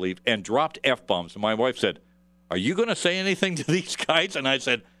wouldn't believe, and dropped F-bombs. And my wife said, "Are you going to say anything to these guys?" And I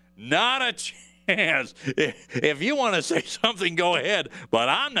said, "Not a chance. If you want to say something, go ahead. But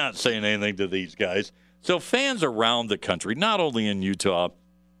I'm not saying anything to these guys." So fans around the country, not only in Utah,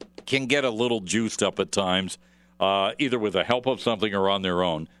 can get a little juiced up at times, either with the help of something or on their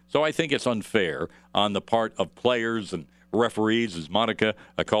own. So I think it's unfair on the part of players and referees, as Monica,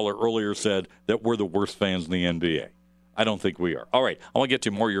 a caller earlier, said, that we're the worst fans in the NBA. I don't think we are. All right, I want to get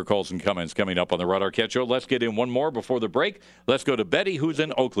to more of your calls and comments coming up on the Rod Arquette Show. Let's get in one more before the break. Let's go to Betty, who's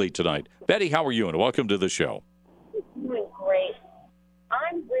in Oakley tonight. Betty, how are you? And welcome to the show. Doing great.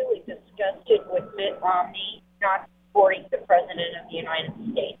 I'm really disgusted with Mitt Romney not supporting the President of the United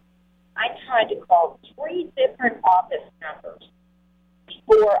States. I tried to call 3 different office numbers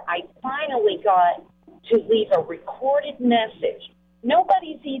before I finally got to leave a recorded message.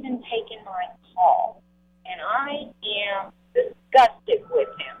 Nobody's even taken my call. And I am disgusted with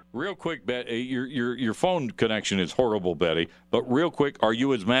him. Real quick, Betty, your phone connection is horrible, Betty. But real quick, are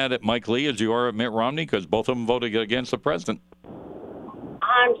you as mad at Mike Lee as you are at Mitt Romney? Because both of them voted against the president.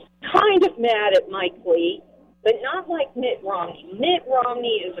 I'm kind of mad at Mike Lee, but not like Mitt Romney. Mitt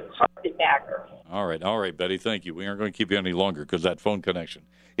Romney is a carpetbagger. All right, Betty, thank you. We aren't going to keep you any longer because that phone connection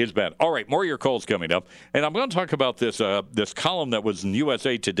is bad. All right, more of your calls coming up. And I'm going to talk about this column that was in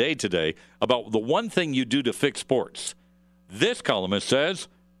USA Today about the one thing you do to fix sports. This columnist says,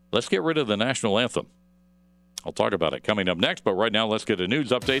 let's get rid of the national anthem. I'll talk about it coming up next, but right now let's get a news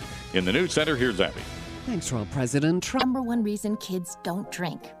update. In the News Center, here's Abby. Thanks, Rob. President Trump. Number one reason kids don't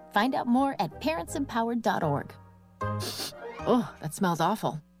drink. Find out more at parentsempowered.org. Oh, that smells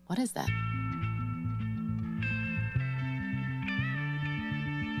awful. What is that?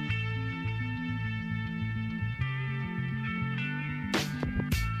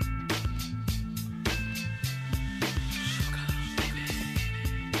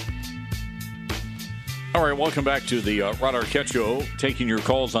 All right, welcome back to the Rod Arquette Show, taking your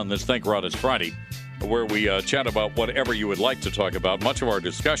calls on this Thank Rod It's Friday, where we chat about whatever you would like to talk about. Much of our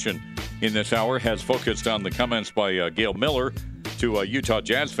discussion in this hour has focused on the comments by Gail Miller to Utah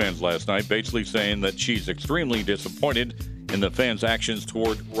Jazz fans last night, basically saying that she's extremely disappointed in the fans' actions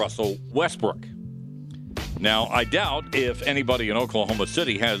toward Russell Westbrook. Now, I doubt if anybody in Oklahoma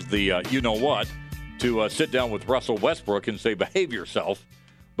City has the you-know-what to sit down with Russell Westbrook and say, behave yourself,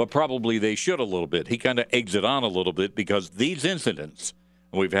 but probably they should a little bit. He kind of eggs it on a little bit because these incidents,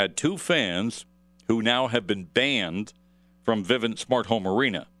 we've had 2 fans who now have been banned from Vivint Smart Home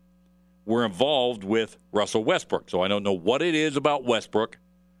Arena, were involved with Russell Westbrook. So I don't know what it is about Westbrook.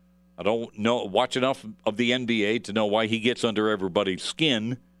 I don't watch enough of the NBA to know why he gets under everybody's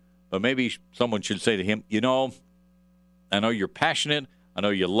skin. But maybe someone should say to him, I know you're passionate. I know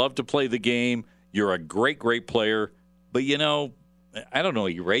you love to play the game. You're a great, great player. But, I don't know,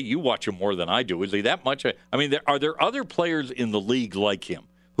 Ray, you watch him more than I do. Is he that much? I mean, are there other players in the league like him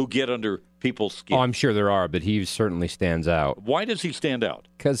who get under people's skin? Oh, I'm sure there are, but he certainly stands out. Why does he stand out?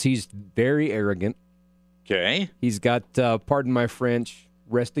 Because he's very arrogant. Okay. He's got, pardon my French,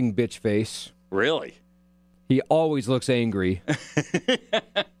 resting bitch face. Really? He always looks angry,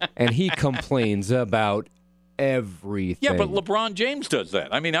 and he complains about everything. Yeah, but LeBron James does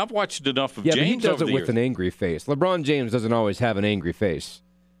that. I mean, I've watched enough of James but he does over the it with years. an angry face. LeBron James doesn't always have an angry face.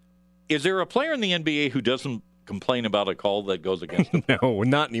 Is there a player in the NBA who doesn't complain about a call that goes against him? No,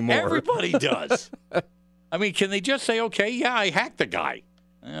 not anymore. Everybody does. I mean, can they just say, okay, yeah, I hacked the guy?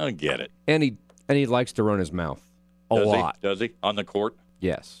 I don't get it. And he likes to run his mouth a lot. Does he? On the court?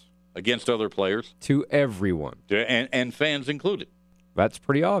 Yes. Against other players? To everyone. And fans included. That's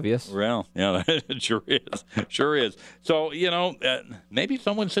pretty obvious. Well, yeah, it sure is. Sure is. So, maybe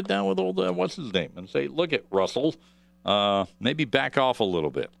someone sit down with old, what's his name, and say, look at Russell, maybe back off a little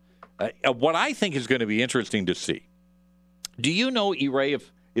bit. What I think is going to be interesting to see, do you know, E-Ray,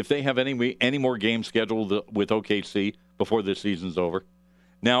 if they have any more games scheduled with OKC before this season's over?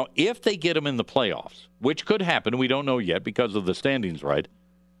 Now, if they get them in the playoffs, which could happen, we don't know yet because of the standings, right?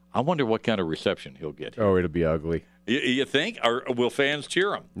 I wonder what kind of reception he'll get. Oh, it'll be ugly. You think? Or will fans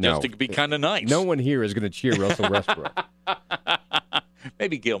cheer him? No. Just to be kind of nice. No one here is going to cheer Russell Westbrook.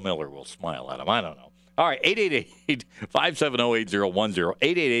 Maybe Gail Miller will smile at him. I don't know. All right,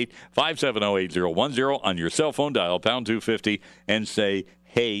 888-570-8010, 888-570-8010 on your cell phone, dial pound 250 and say,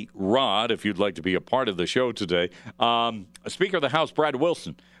 hey, Rod, if you'd like to be a part of the show today. Speaker of the House, Brad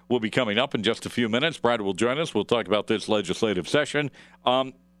Wilson, will be coming up in just a few minutes. Brad will join us. We'll talk about this legislative session.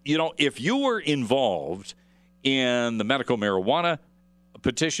 If you were involved in the medical marijuana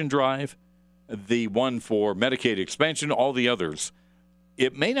petition drive, the one for Medicaid expansion, all the others,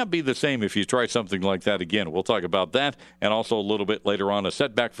 it may not be the same if you try something like that again. We'll talk about that, and also a little bit later on a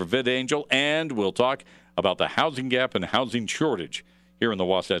setback for VidAngel, and we'll talk about the housing gap and housing shortage here in the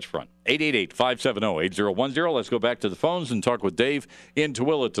Wasatch Front. 888-570-8010. Let's go back to the phones and talk with Dave in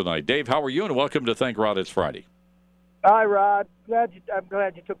Tooele tonight. Dave, how are you? And welcome to Thank Rod It's Friday. Hi, Rod. I'm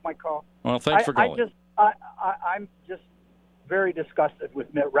glad you took my call. Well, thanks for calling. I'm just very disgusted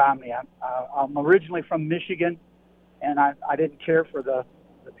with Mitt Romney. I'm originally from Michigan, and I didn't care for the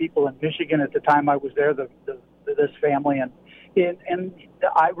people in Michigan at the time I was there, this family, and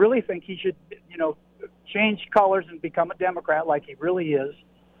I really think he should, change colors and become a Democrat like he really is,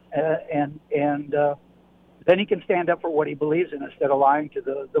 and then he can stand up for what he believes in instead of lying to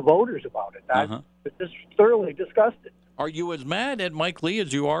the voters about it. I'm just thoroughly disgusted. Are you as mad at Mike Lee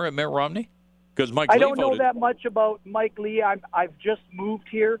as you are at Mitt Romney? Because I don't know that much about Mike Lee. I've just moved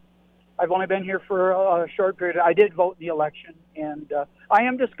here. I've only been here for a short period. I did vote in the election, and I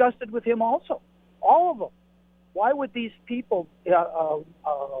am disgusted with him also. All of them. Why would these people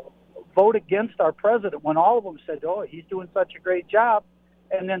vote against our president when all of them said, oh, he's doing such a great job,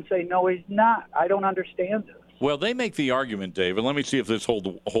 and then say, no, he's not? I don't understand this. Well, they make the argument, Dave, and let me see if this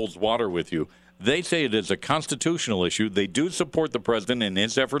holds water with you. They say it is a constitutional issue. They do support the president in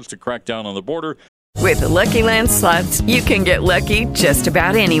his efforts to crack down on the border. With the Lucky Land Slots, you can get lucky just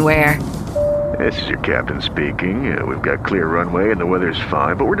about anywhere. This is your captain speaking. We've got clear runway and the weather's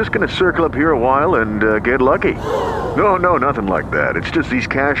fine, but we're just going to circle up here a while and get lucky. No, nothing like that. It's just these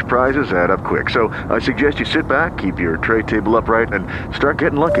cash prizes add up quick. So I suggest you sit back, keep your tray table upright, and start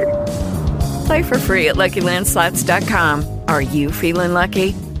getting lucky. Play for free at LuckyLandSlots.com. Are you feeling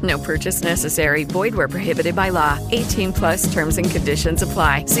lucky? No purchase necessary. Void where prohibited by law. 18+ terms and conditions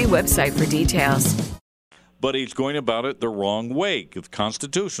apply. See website for details. But he's going about it the wrong way.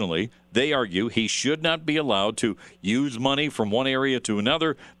 Constitutionally, they argue he should not be allowed to use money from one area to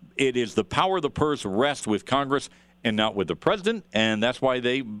another. It is the power of the purse rests with Congress and not with the president, and that's why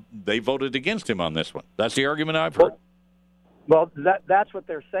they voted against him on this one. That's the argument I've heard. Well, that's what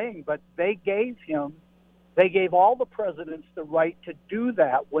they're saying, but they gave all the presidents the right to do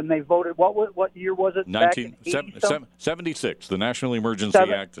that when they voted. What year was it? 1976, the National Emergency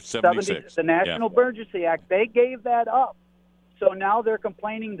Act of 76. The National Emergency Act. They gave that up So now they're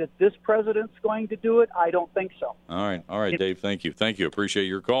complaining that this president's going to do it? I don't think so. All right, Dave, thank you. Appreciate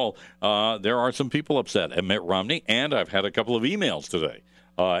your call. There are some people upset at Mitt Romney, and I've had a couple of emails today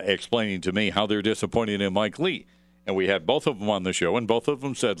explaining to me how they're disappointed in Mike Lee. And we had both of them on the show, and both of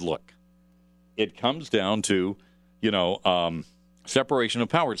them said, look, it comes down to, separation of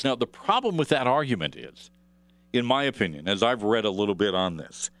powers. Now, the problem with that argument is, in my opinion, as I've read a little bit on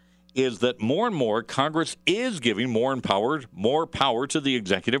this, is that more and more Congress is giving more power to the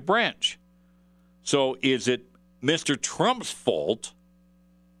executive branch. So is it Mr. Trump's fault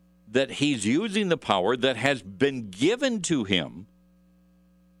that he's using the power that has been given to him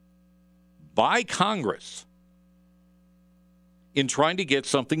by Congress in trying to get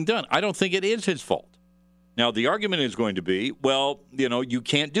something done? I don't think it is his fault. Now, the argument is going to be, well, you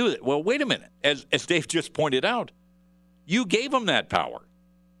can't do it. Well, wait a minute. As Dave just pointed out, you gave him that power.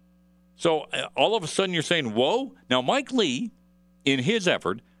 So all of a sudden you're saying, whoa. Now, Mike Lee, in his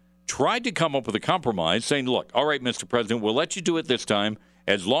effort, tried to come up with a compromise saying, look, all right, Mr. President, we'll let you do it this time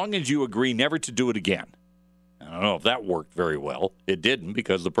as long as you agree never to do it again. I don't know if that worked very well. It didn't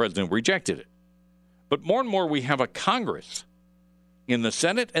because the president rejected it. But more and more we have a Congress in the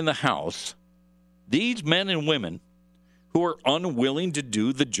Senate and the House, these men and women who are unwilling to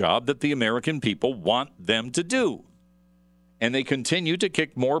do the job that the American people want them to do. And they continue to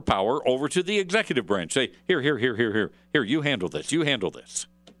kick more power over to the executive branch. Say, here, you handle this.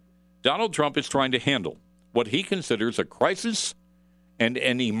 Donald Trump is trying to handle what he considers a crisis and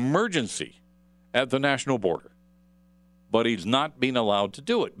an emergency at the national border. But he's not being allowed to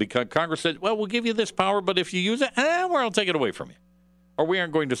do it because Congress said, well, we'll give you this power, but if you use it, we'll take it away from you. Or we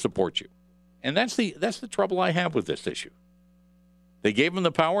aren't going to support you. And that's the trouble I have with this issue. They gave him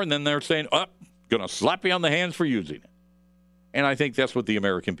the power, and then they're saying, going to slap you on the hands for using it. And I think that's what the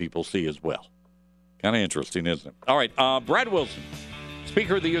American people see as well. Kind of interesting, isn't it? All right, Brad Wilson,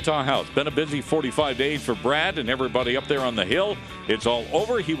 Speaker of the Utah House. Been a busy 45 days for Brad and everybody up there on the Hill. It's all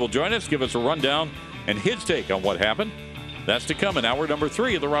over. He will join us, give us a rundown, and his take on what happened. That's to come in hour number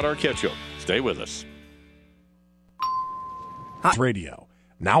 3 of the Rod Arquette Show. Stay with us. Radio.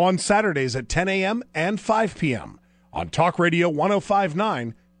 Now on Saturdays at 10 a.m. and 5 p.m. on Talk Radio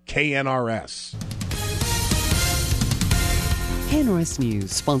 105.9 KNRS. KNRS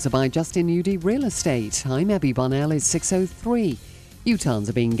News, sponsored by Justin Udy Real Estate. I'm Abby Bonnell. It's 6:03. Utahns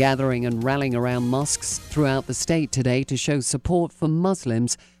have been gathering and rallying around mosques throughout the state today to show support for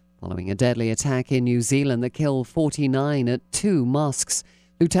Muslims following a deadly attack in New Zealand that killed 49 at 2 mosques.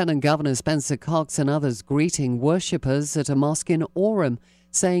 Lieutenant Governor Spencer Cox and others greeting worshippers at a mosque in Orem,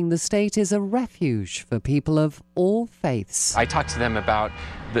 saying the state is a refuge for people of all faiths. I talked to them about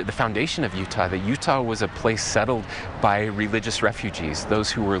the foundation of Utah, that Utah was a place settled by religious refugees,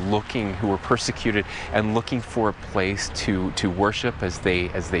 those who were persecuted and looking for a place to worship as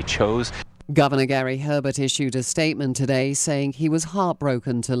they chose. Governor Gary Herbert issued a statement today saying he was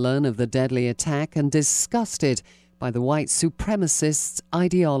heartbroken to learn of the deadly attack and disgusted by the white supremacists'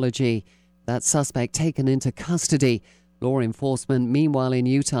 ideology. That suspect taken into custody. Law enforcement, meanwhile, in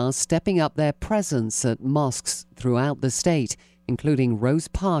Utah, stepping up their presence at mosques throughout the state, including Rose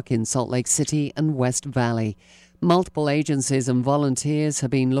Park in Salt Lake City and West Valley. Multiple agencies and volunteers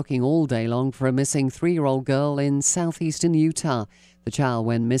have been looking all day long for a missing 3-year-old girl in southeastern Utah. The child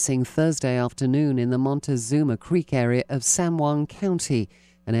went missing Thursday afternoon in the Montezuma Creek area of San Juan County.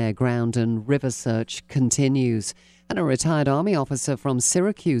 An air, ground and river search continues. And a retired Army officer from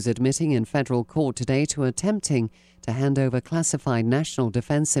Syracuse admitting in federal court today to attempting to hand over classified national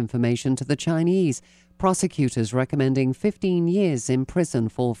defense information to the Chinese. Prosecutors recommending 15 years in prison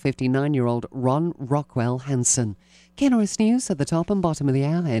for 59-year-old Ron Rockwell Hansen. KNRS News at the top and bottom of the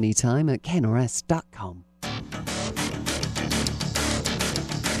hour, anytime at knrs.com.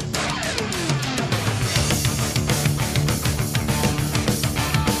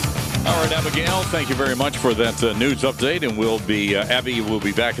 All right, Abigail, thank you very much for that news update, and Abby will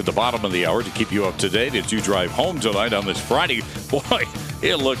be back at the bottom of the hour to keep you up to date as you drive home tonight on this Friday. Boy,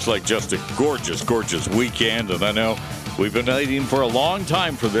 it looks like just a gorgeous, gorgeous weekend, and I know we've been waiting for a long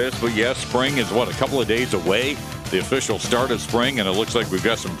time for this, but yes, spring is, a couple of days away, the official start of spring, and it looks like we've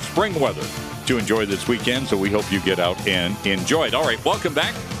got some spring weather to enjoy this weekend, so we hope you get out and enjoy it. All right, welcome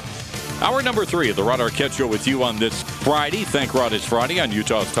back. Hour number 3 of the Rod Arquette Show with you on this Friday. Thank Rod, it's Friday on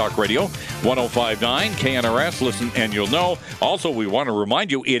Utah's Talk Radio 105.9 KNRS. Listen and you'll know. Also, we want to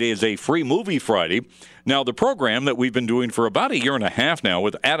remind you it is a free movie Friday. Now, the program that we've been doing for about a year and a half now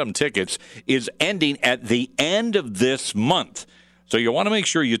with Atom Tickets is ending at the end of this month. So you want to make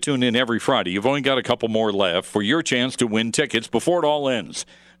sure you tune in every Friday. You've only got a couple more left for your chance to win tickets before it all ends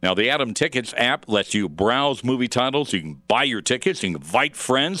Now, the Atom Tickets app lets you browse movie titles. You can buy your tickets. You can invite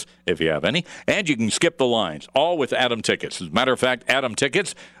friends, if you have any, and you can skip the lines, all with Atom Tickets. As a matter of fact, Atom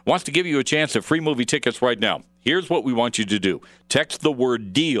Tickets wants to give you a chance at free movie tickets right now. Here's what we want you to do. Text the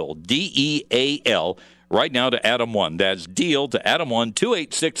word DEAL, D-E-A-L, right now to Atom1. That's DEAL to Atom1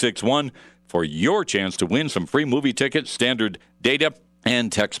 28661 for your chance to win some free movie tickets. Standard data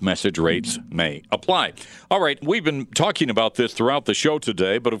and text message rates may apply. All right, we've been talking about this throughout the show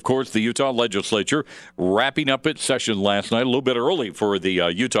today, but of course the Utah legislature wrapping up its session last night, a little bit early for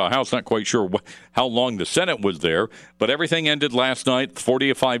the Utah House. Not quite sure how long the Senate was there, but everything ended last night. The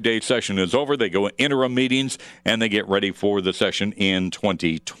 45-day session is over. They go interim meetings, and they get ready for the session in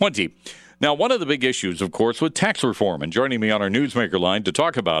 2020. Now, one of the big issues, of course, with tax reform, and joining me on our Newsmaker line to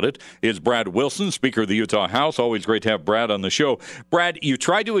talk about it is Brad Wilson, Speaker of the Utah House. Always great to have Brad on the show. Brad, you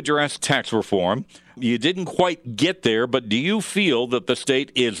tried to address tax reform. You didn't quite get there, but do you feel that the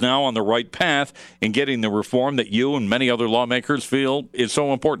state is now on the right path in getting the reform that you and many other lawmakers feel is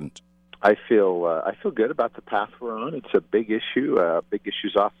so important? I feel good about the path we're on. It's a big issue. Big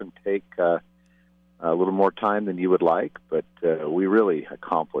issues often take a little more time than you would like, but we really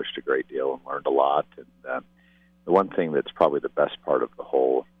accomplished a great deal and learned a lot. And the one thing that's probably the best part of the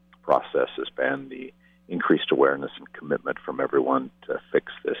whole process has been the increased awareness and commitment from everyone to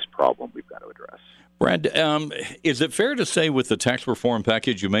fix this problem we've got to address. Brad, is it fair to say with the tax reform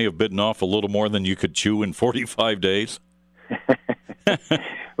package you may have bitten off a little more than you could chew in 45 days?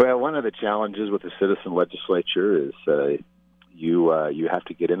 Well, one of the challenges with the citizen legislature is you have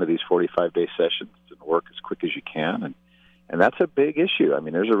to get into these 45-day sessions and work as quick as you can, and that's a big issue. I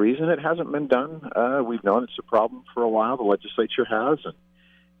mean, there's a reason it hasn't been done. We've known it's a problem for a while. The legislature has,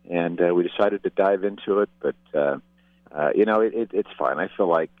 and we decided to dive into it. But it's fine. I feel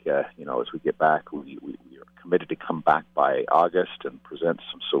like as we get back, we are committed to come back by August and present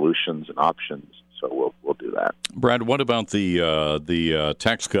some solutions and options. So we'll do that. Brad, what about the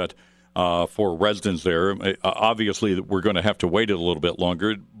tax cut for residents there? Obviously, we're going to have to wait a little bit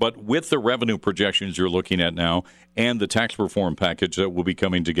longer, but with the revenue projections you're looking at now and the tax reform package that will be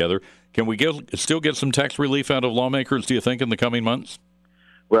coming together, can we still get some tax relief out of lawmakers, do you think, in the coming months?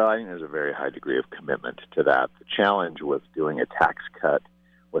 Well, I think there's a very high degree of commitment to that. The challenge with doing a tax cut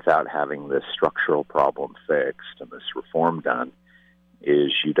without having this structural problem fixed and this reform done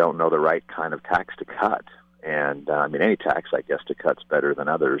is you don't know the right kind of tax to cut. And, any tax, I guess, to cut's better than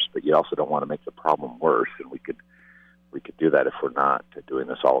others, but you also don't want to make the problem worse, and we could do that if we're not doing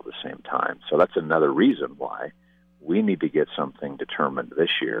this all at the same time. So that's another reason why we need to get something determined this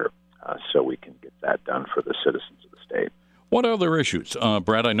year so we can get that done for the citizens of the state. What other issues?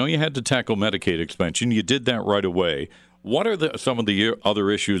 Brad, I know you had to tackle Medicaid expansion. You did that right away. What are some of the other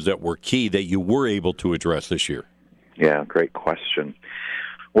issues that were key that you were able to address this year? Yeah, great question.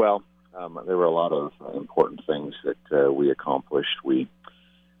 Well, there were a lot of important things that we accomplished. We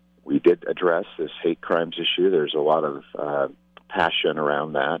did address this hate crimes issue. There's a lot of passion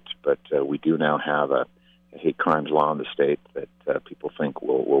around that, but we do now have a hate crimes law in the state that people think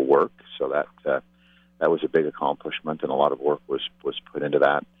will work. So that was a big accomplishment, and a lot of work was put into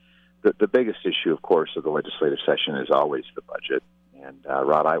that. The biggest issue, of course, of the legislative session is always the budget. And,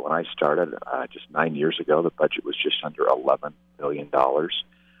 Rod, when I started just 9 years ago, the budget was just under $11 billion.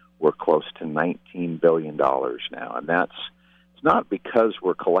 We're close to $19 billion now, and it's not because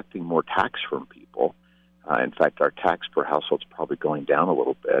we're collecting more tax from people. In fact, our tax per household is probably going down a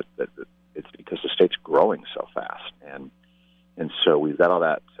little bit. But it's because the state's growing so fast, and so we've got all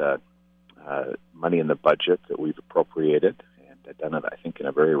that money in the budget that we've appropriated and done it, I think, in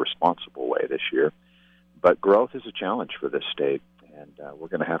a very responsible way this year. But growth is a challenge for this state, and we're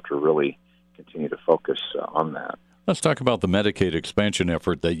going to have to really continue to focus on that. Let's talk about the Medicaid expansion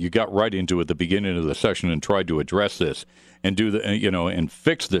effort that you got right into at the beginning of the session and tried to address this and and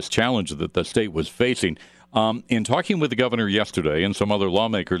fix this challenge that the state was facing. In talking with the governor yesterday and some other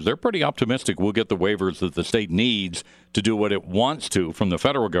lawmakers, they're pretty optimistic we'll get the waivers that the state needs to do what it wants to from the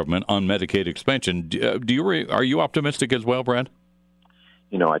federal government on Medicaid expansion. Are you optimistic as well, Brad?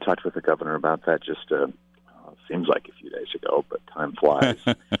 I talked with the governor about that just seems like a few days ago, but time flies.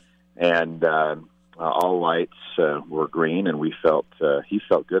 And all lights were green, and he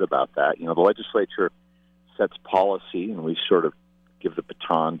felt good about that. The legislature sets policy, and we sort of give the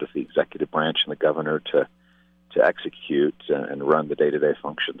baton to the executive branch and the governor to execute and run the day-to-day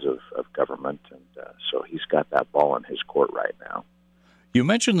functions of government. And so he's got that ball in his court right now. You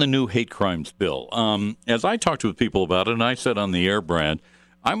mentioned the new hate crimes bill. As I talked with people about it, and I said on the air, Brad,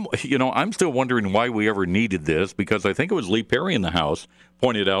 I'm still wondering why we ever needed this, because I think it was Lee Perry in the House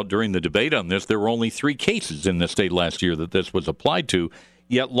pointed out during the debate on this, there were only 3 cases in the state last year that this was applied to.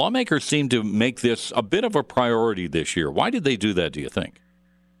 Yet lawmakers seem to make this a bit of a priority this year. Why did they do that, do you think?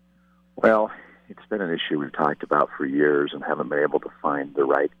 Well, it's been an issue we've talked about for years and haven't been able to find the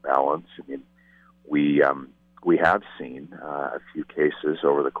right balance. I mean, we have seen a few cases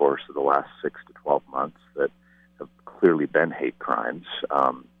over the course of the last 6 to 12 months that have clearly been hate crimes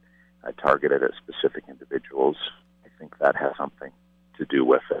targeted at specific individuals. I think that has something to do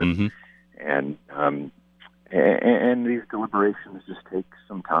with it. Mm-hmm. And these deliberations just take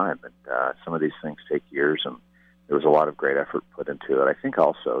some time, and some of these things take years, and there was a lot of great effort put into it. I think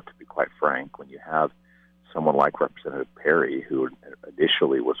also, to be quite frank, when you have someone like Representative Perry, who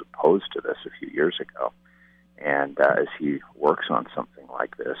initially was opposed to this a few years ago, and as he works on something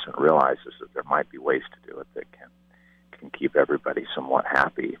like this and realizes that there might be ways to do it that can keep everybody somewhat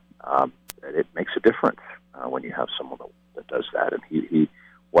happy, it makes a difference when you have someone that does that. And he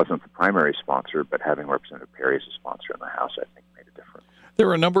wasn't the primary sponsor, but having Representative Perry as a sponsor in the House, I think, made a difference. There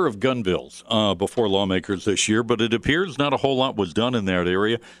are a number of gun bills before lawmakers this year, but it appears not a whole lot was done in that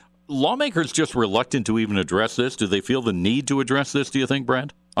area. Lawmakers just reluctant to even address this. Do they feel the need to address this, do you think,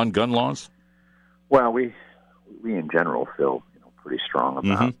 Brad, on gun laws? Well, we in general feel pretty strong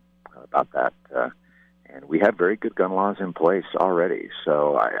about that. And we have very good gun laws in place already.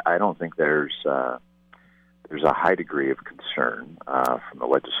 So I don't think there's a high degree of concern from the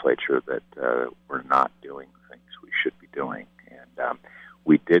legislature that we're not doing things we should be doing. And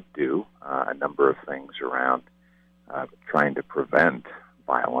we did do a number of things around trying to prevent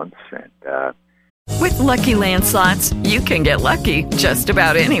violence. And with Lucky Land Slots, you can get lucky just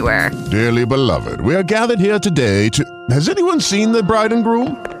about anywhere. Dearly beloved, we are gathered here today to... Has anyone seen the bride and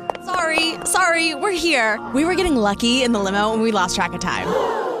groom? Sorry, we're here. We were getting lucky in the limo and we lost track of time.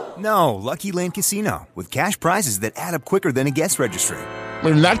 No, Lucky Land Casino, with cash prizes that add up quicker than a guest registry.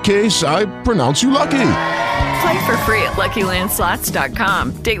 In that case, I pronounce you lucky. Play for free at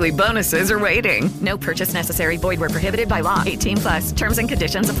LuckyLandSlots.com. Daily bonuses are waiting. No purchase necessary. Void where prohibited by law. 18+. Terms and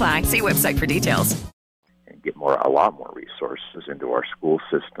conditions apply. See website for details. And get a lot more resources into our school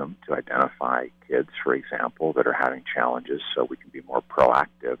system to identify kids, for example, that are having challenges, so we can be more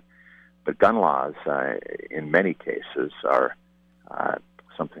proactive. But gun laws, in many cases, are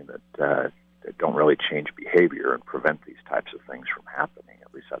something that don't really change behavior and prevent these types of things from happening.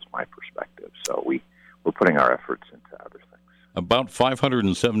 At least that's my perspective. So we're putting our efforts into other things. About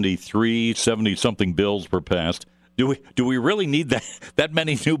 70-something bills were passed. Do we really need that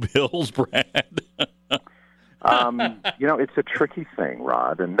many new bills, Brad? It's a tricky thing,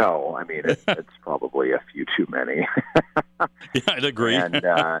 Rod. And no, I mean, it's probably a few too many. Yeah, I'd agree. And,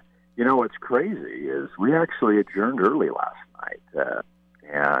 what's crazy is we actually adjourned early last night.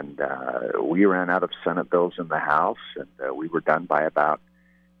 And we ran out of Senate bills in the House, and we were done by about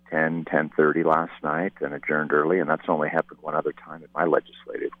 10:30 last night and adjourned early, and that's only happened one other time in my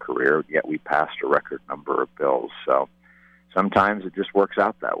legislative career, yet we passed a record number of bills. So sometimes it just works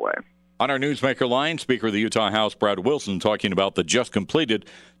out that way. On our Newsmaker line, Speaker of the Utah House, Brad Wilson, talking about the just completed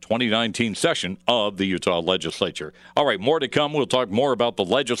 2019 session of the Utah Legislature. All right, more to come. We'll talk more about the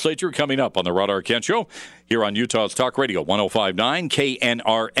legislature coming up on the Rod Arquette Show here on Utah's Talk Radio 105.9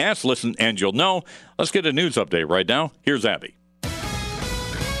 KNRS. Listen and you'll know. Let's get a news update right now. Here's Abby.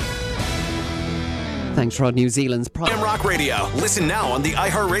 Thanks, Rod. New Zealand's Rock Radio. Listen now on the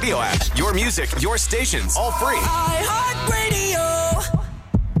iHeartRadio app. Your music, your stations, all free. iHeartRadio.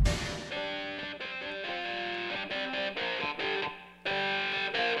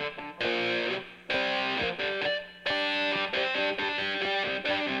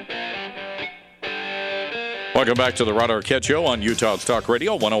 Welcome back to the Rod Arquette Show on Utah's Talk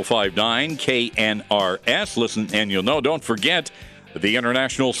Radio 105.9 KNRS. Listen and you'll know. Don't forget, the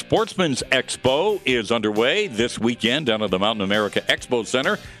International Sportsman's Expo is underway this weekend down at the Mountain America Expo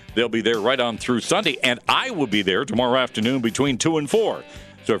Center. They'll be there right on through Sunday, and I will be there tomorrow afternoon between 2 and 4.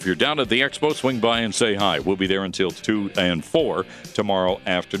 So if you're down at the Expo, swing by and say hi. We'll be there until 2 and 4 tomorrow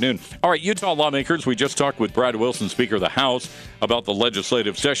afternoon. All right, Utah lawmakers, we just talked with Brad Wilson, Speaker of the House, about the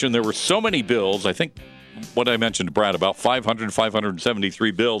legislative session. There were so many bills, I think what I mentioned to Brad, about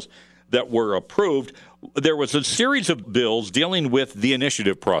 573 bills that were approved. There was a series of bills dealing with the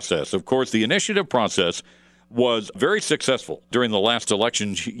initiative process. Of course, the initiative process was very successful. During the last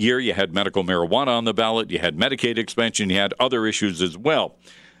election year, you had medical marijuana on the ballot, you had Medicaid expansion, you had other issues as well.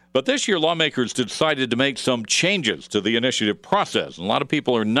 But this year, lawmakers decided to make some changes to the initiative process. A lot of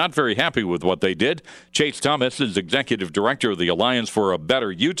people are not very happy with what they did. Chase Thomas is executive director of the Alliance for a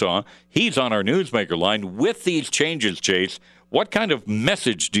Better Utah. He's on our Newsmaker line. With these changes, Chase, what kind of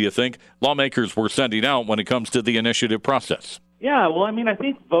message do you think lawmakers were sending out when it comes to the initiative process? Yeah, well, I mean, I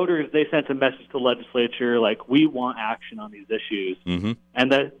think voters, they sent a message to the legislature, like, we want action on these issues. Mm-hmm.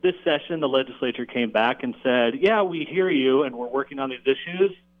 And this session, the legislature came back and said, yeah, we hear you, and we're working on these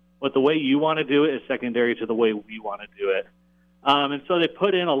issues, but the way you want to do it is secondary to the way we want to do it. And so they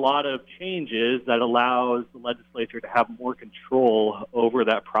put in a lot of changes that allows the legislature to have more control over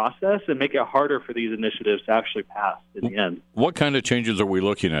that process and make it harder for these initiatives to actually pass in the end. What kind of changes are we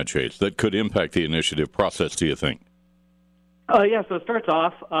looking at, Chase, that could impact the initiative process, do you think? Yeah, so it starts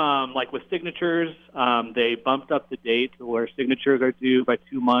off like with signatures. They bumped up the date to where signatures are due by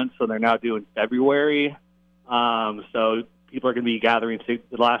 2 months, so they're now due in February. So people are going to be gathering the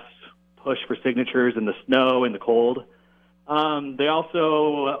last push for signatures in the snow and the cold. They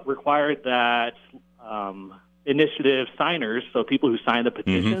also required that initiative signers, so people who sign the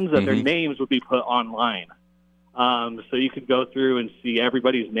petitions, that their names would be put online. So you could go through and see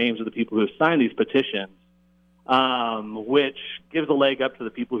everybody's names of the people who have signed these petitions. Which gives a leg up to the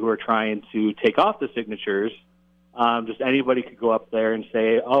people who are trying to take off the signatures. Just anybody could go up there and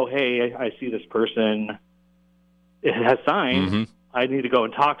say, oh, hey, I see this person has signed. I need to go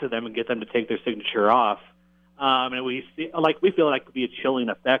and talk to them and get them to take their signature off. And we feel like it could be a chilling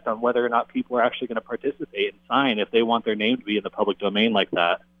effect on whether or not people are actually going to participate and sign if they want their name to be in the public domain like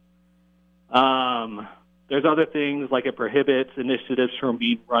that. There's other things like it prohibits initiatives from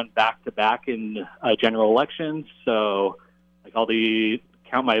being run back-to-back in general elections. So like all the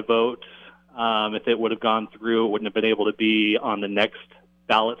count my vote, if it would have gone through, it wouldn't have been able to be on the next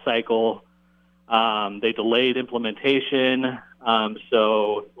ballot cycle. They delayed implementation.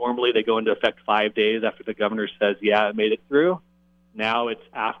 So normally they go into effect 5 days after the governor says, yeah, it made it through. Now it's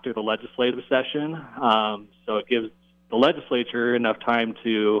after the legislative session. So it gives the legislature enough time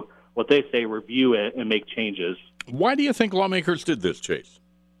to, what they say, review it and make changes. Why do you think lawmakers did this, Chase?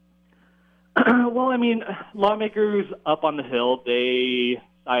 Well, I mean, lawmakers up on the Hill, they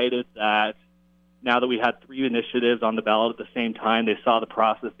decided that now that we had 3 initiatives on the ballot at the same time, they saw the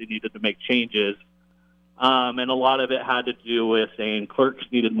process, they needed to make changes. And a lot of it had to do with saying clerks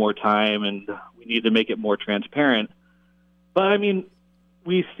needed more time and we need to make it more transparent. But, I mean,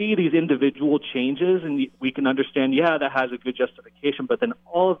 we see these individual changes, and we can understand, yeah, that has a good justification, but then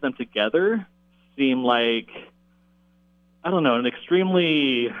all of them together seem like, I don't know, an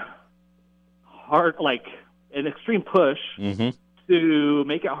extremely hard, like an extreme push to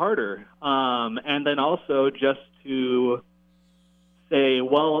make it harder. And then also just to say,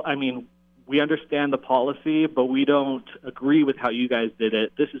 well, I mean, we understand the policy, but we don't agree with how you guys did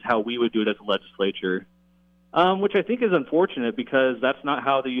it. This is how we would do it as a legislature. Which I think is unfortunate because that's not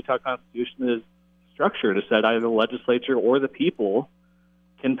how the Utah Constitution is structured. It's that either the legislature or the people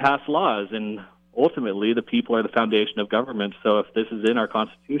can pass laws, and ultimately the people are the foundation of government. So if this is in our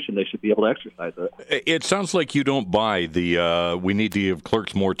Constitution, they should be able to exercise it. It sounds like you don't buy the we need to give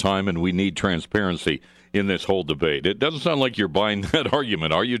clerks more time and we need transparency in this whole debate. It doesn't sound like you're buying that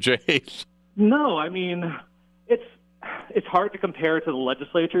argument, are you, Chase? No, I mean, it's hard to compare to the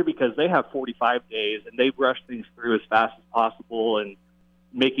legislature because they have 45 days and they rush things through as fast as possible and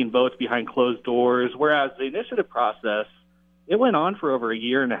making votes behind closed doors, whereas the initiative process, it went on for over 1.5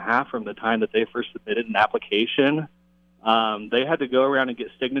 years from the time that they first submitted an application. They had to go around and get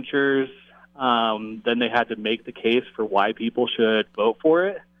signatures. Then they had to make the case for why people should vote for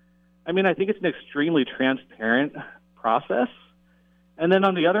it. I mean, I think it's an extremely transparent process. And then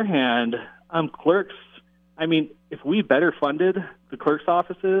on the other hand, clerks, I mean, if we better funded the clerk's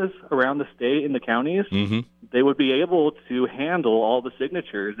offices around the state and the counties, they would be able to handle all the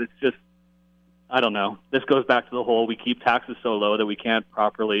signatures. It's just, I don't know. This goes back to the whole we keep taxes so low that we can't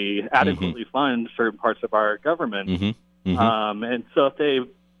properly, adequately fund certain parts of our government. And so if they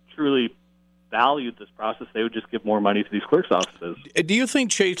truly valued this process, they would just give more money to these clerk's offices. Do you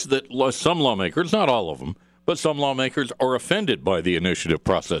think, Chase, that some lawmakers, not all of them, but some lawmakers are offended by the initiative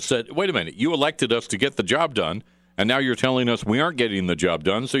process? Said, wait a minute, you elected us to get the job done, and now you're telling us we aren't getting the job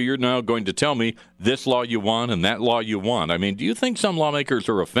done, so you're now going to tell me this law you want and that law you want. I mean, do you think some lawmakers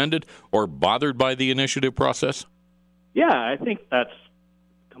are offended or bothered by the initiative process? Yeah, I think that's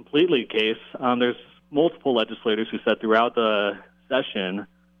completely the case. There's multiple legislators who said throughout the session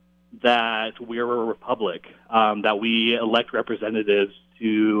that we're a republic, that we elect representatives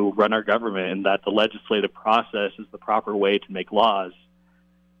to run our government, and that the legislative process is the proper way to make laws.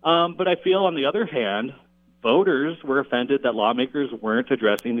 But I feel, on the other hand, voters were offended that lawmakers weren't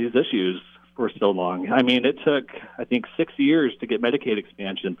addressing these issues for so long. I mean, it took, I think, 6 years to get Medicaid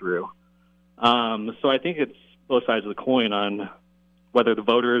expansion through. So I think it's both sides of the coin on whether the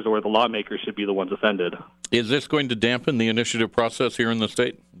voters or the lawmakers should be the ones offended. Is this going to dampen the initiative process here in the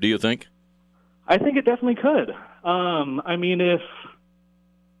state, do you think? I think it definitely could. I mean, if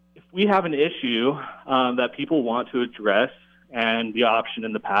we have an issue that people want to address, and the option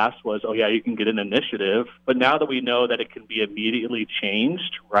in the past was, oh, yeah, you can get an initiative, but now that we know that it can be immediately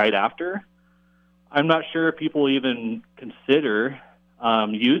changed right after, I'm not sure if people even consider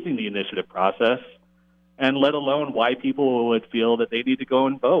using the initiative process, and let alone why people would feel that they need to go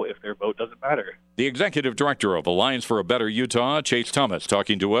and vote if their vote doesn't matter. The executive director of Alliance for a Better Utah, Chase Thomas,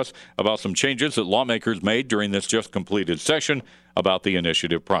 talking to us about some changes that lawmakers made during this just completed session about the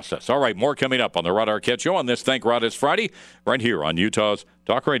initiative process. All right, more coming up on the Rod Arquette Show on this Thank Rod It's Friday, right here on Utah's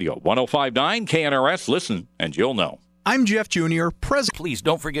Talk Radio 105.9 KNRS. Listen, and you'll know. I'm Jeff Jr., president. Please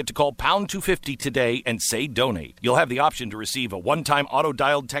don't forget to call pound 250 today and say donate. You'll have the option to receive a one-time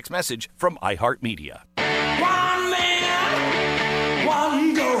auto-dialed text message from iHeartMedia. One man,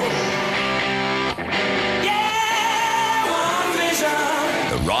 one goal. Yeah, one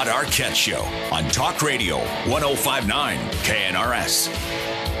vision. The Rod Arquette Show on Talk Radio 105.9 KNRS.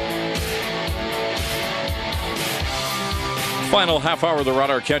 Final half hour of the Rod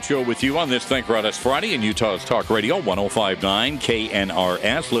Arquette Show with you on this Thank Rod It's Friday in Utah's Talk Radio 105.9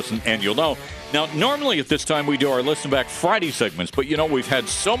 KNRS. Listen, and you'll know. Now, normally at this time we do our Listen Back Friday segments, but we've had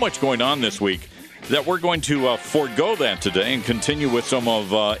so much going on this week that we're going to forego that today and continue with some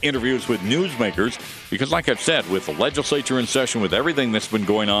of interviews with newsmakers because, like I've said, with the legislature in session, with everything that's been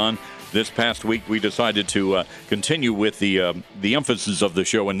going on this past week, we decided to continue with the emphasis of the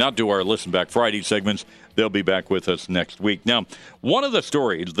show and not do our Listen Back Friday segments. They'll be back with us next week. Now, one of the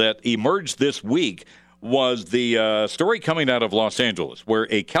stories that emerged this week was the story coming out of Los Angeles, where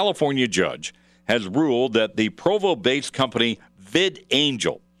a California judge has ruled that the Provo-based company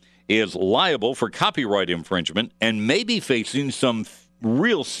VidAngel is liable for copyright infringement and may be facing some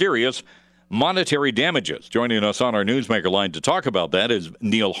real serious monetary damages. Joining us on our Newsmaker line to talk about that is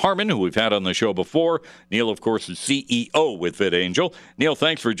Neil Harmon, who we've had on the show before. Neil, of course, is CEO with VidAngel. Neil,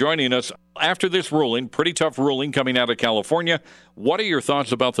 thanks for joining us. After this ruling, pretty tough ruling coming out of California, what are your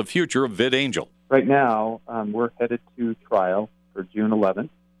thoughts about the future of VidAngel? Right now, we're headed to trial for June 11th,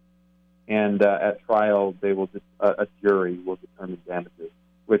 and at trial, a jury will determine damages,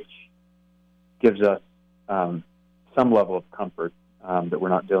 which gives us some level of comfort that we're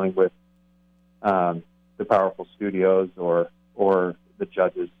not dealing with the powerful studios or the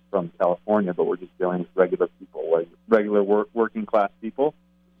judges from California, but we're just dealing with regular people, like regular working class people,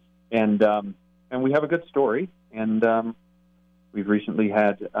 and we have a good story. And we've recently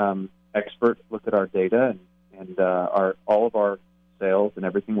had experts look at our data, and all of our sales and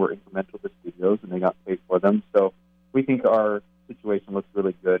everything were incremental to studios, and they got paid for them. So we think our situation looks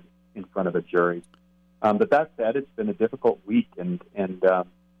really good in front of a jury. But that said, it's been a difficult week, and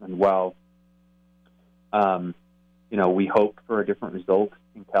while we hoped for a different result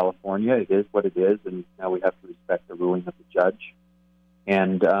in California, it is what it is, and now we have to respect the ruling of the judge.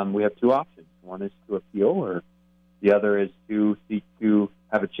 And we have two options. One is to appeal, or the other is to seek to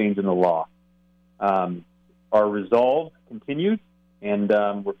have a change in the law. Our resolve continues, and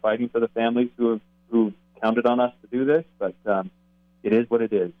we're fighting for the families who counted on us to do this, but it is what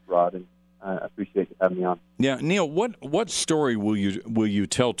it is, Rod, and I appreciate you having me on. Yeah, Neil, what story will you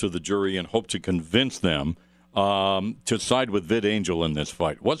tell to the jury and hope to convince them to side with VidAngel in this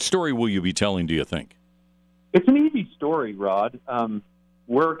fight? What story will you be telling, do you think? It's an easy story, Rod.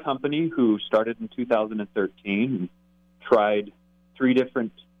 We're a company who started in 2013 and tried 3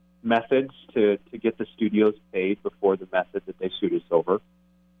 different methods to get the studios paid before the method that they sued us over.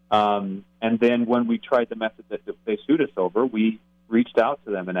 And then when we tried the method that they sued us over, we reached out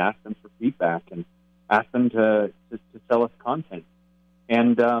to them and asked them for feedback and asked them to sell us content.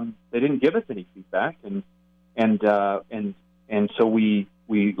 And they didn't give us any feedback. And so we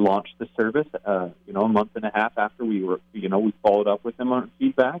launched the service, a month and a half after we followed up with them on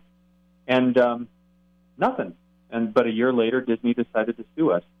feedback, and nothing. But a year later, Disney decided to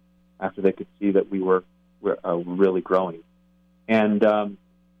sue us after they could see that we were really growing. And the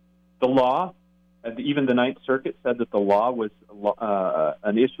law, even the Ninth Circuit said that the law was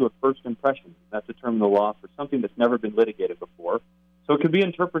an issue of first impression. That's a term in the law for something that's never been litigated before. So it could be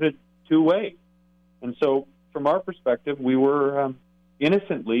interpreted 2 ways. And so from our perspective, we were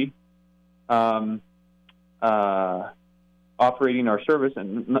innocently operating our service,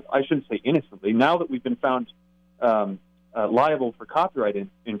 and I shouldn't say innocently. Now that we've been found liable for copyright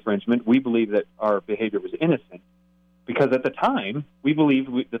infringement, we believe that our behavior was innocent, because at the time, we believed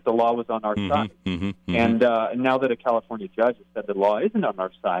that the law was on our side. And now that a California judge has said the law isn't on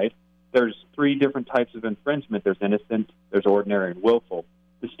our side, there's 3 different types of infringement. There's innocent, there's ordinary, and willful.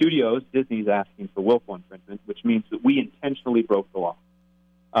 The studios, Disney's asking for willful infringement, which means that we intentionally broke the law.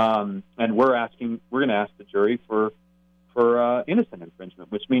 And we're going to ask the jury for innocent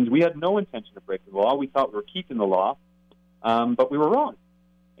infringement, which means we had no intention of breaking the law. We thought we were keeping the law, but we were wrong.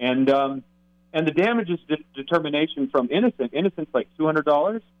 And the damages determination from innocent's like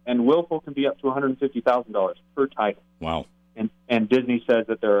 $200, and willful can be up to $150,000 per title. Wow. And Disney says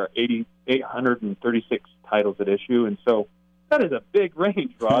that there are 836 titles at issue, and so that is a big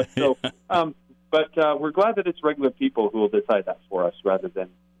range, Rod. So, but we're glad that it's regular people who will decide that for us, rather than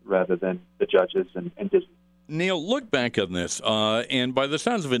the judges and Disney. Neil, look back on this, and by the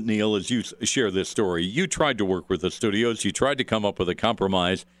sounds of it, Neil, as you share this story, you tried to work with the studios, you tried to come up with a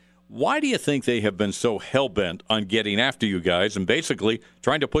compromise. Why do you think they have been so hell-bent on getting after you guys and basically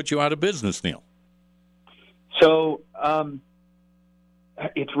trying to put you out of business, Neil? So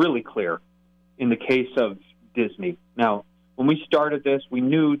it's really clear in the case of Disney. Now, when we started this, we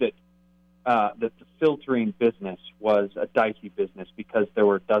knew that the filtering business was a dicey business because there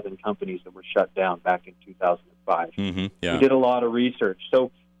were a dozen companies that were shut down back in 2005. Mm-hmm, yeah. We did a lot of research.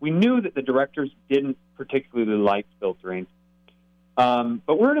 So we knew that the directors didn't particularly like filtering.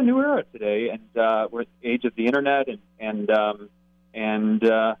 But we're in a new era today, and we're at the age of the internet, and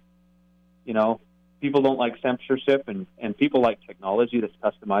you know, people don't like censorship, and people like technology that's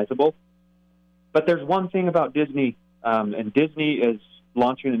customizable. But there's one thing about Disney, and Disney is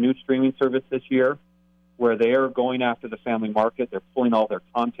launching a new streaming service this year where they are going after the family market. They're pulling all their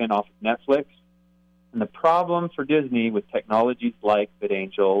content off of Netflix. And the problem for Disney with technologies like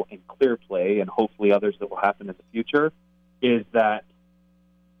VidAngel and ClearPlay, and hopefully others that will happen in the future, is that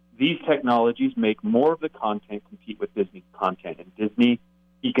these technologies make more of the content compete with Disney content. And Disney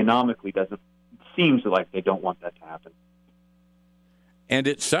economically seems like they don't want that to happen. And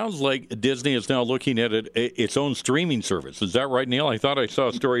it sounds like Disney is now looking at its own streaming service. Is that right, Neil? I thought I saw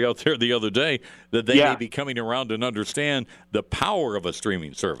a story out there the other day that they may be coming around and understand the power of a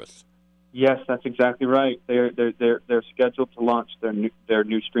streaming service. Yes, that's exactly right. They're scheduled to launch their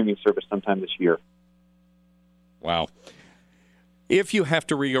new streaming service sometime this year. Wow. If you have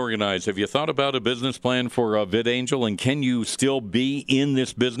to reorganize, have you thought about a business plan for VidAngel, and can you still be in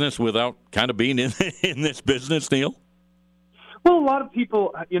this business without kind of being in this business, Neil? Well, a lot of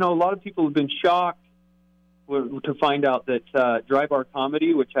people have been shocked to find out that Dry Bar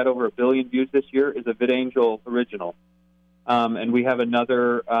Comedy, which had over 1 billion views this year, is a VidAngel original. And we have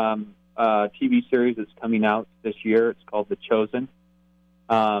another TV series that's coming out this year. It's called The Chosen.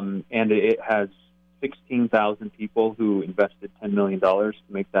 And it has 16,000 people who invested $10 million to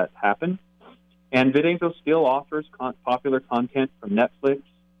make that happen. And VidAngel still offers popular content from Netflix,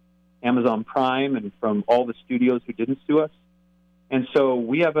 Amazon Prime, and from all the studios who didn't sue us. And so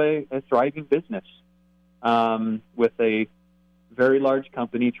we have a thriving business with a very large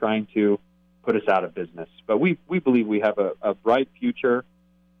company trying to put us out of business. But we believe we have a bright future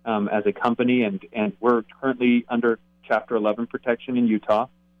as a company, and we're currently under Chapter 11 protection in Utah.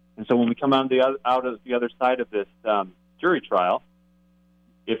 And so when we come out of the other side of this jury trial,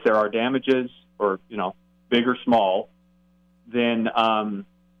 if there are damages or, big or small, then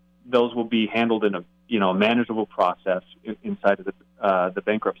those will be handled in a manageable process inside of the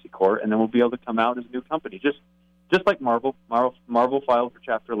bankruptcy court, and then we'll be able to come out as a new company, just like Marvel filed for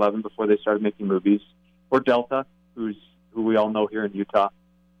Chapter 11 before they started making movies, or Delta, who we all know here in Utah.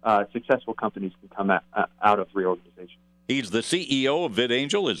 Successful companies can come out of reorganization. He's the CEO of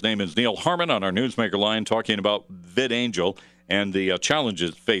VidAngel. His name is Neil Harmon on our Newsmaker line, talking about VidAngel and the challenges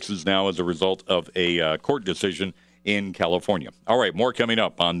it faces now as a result of a court decision in California. All right, more coming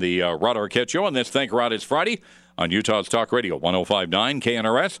up on the Rod Arquette Show on this Thank Rod It's Friday on Utah's Talk Radio 105.9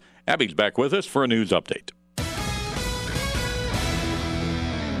 KNRS. Abby's back with us for a news update.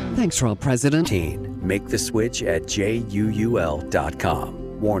 Thanks, Rob. President. Make the switch at JUUL.com.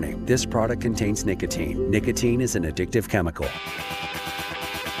 Warning, this product contains nicotine. Nicotine is an addictive chemical.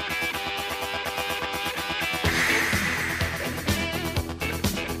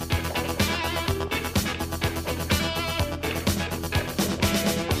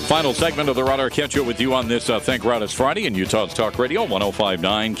 Final segment of the Rod Arquette Show with you on this Thank Rod It's Friday in Utah's Talk Radio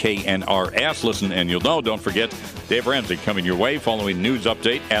 105.9 KNRS. Listen, and you'll know, don't forget, Dave Ramsey coming your way following news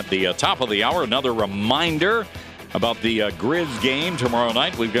update at the top of the hour. Another reminder about the Grizz game tomorrow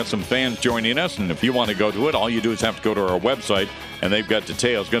night. We've got some fans joining us, and if you want to go to it, all you do is have to go to our website, and they've got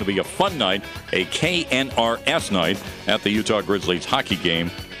details. It's going to be a fun night, a KNRS night at the Utah Grizzlies hockey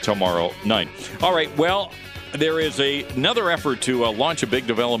game tomorrow night. All right, well, There is another effort to launch a big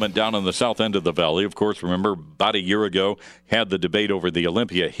development down in the south end of the valley. Of course, remember, about a year ago, had the debate over the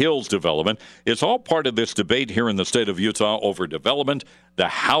Olympia Hills development. It's all part of this debate here in the state of Utah over development, the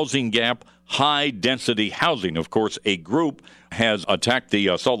housing gap, high-density housing. Of course, a group has attacked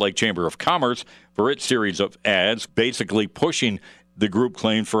the Salt Lake Chamber of Commerce for its series of ads, basically pushing the group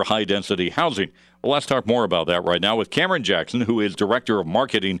claim for high-density housing. Well, let's talk more about that right now with Cameron Jackson, who is Director of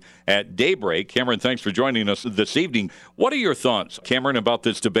Marketing at Daybreak. Cameron, thanks for joining us this evening. What are your thoughts, Cameron, about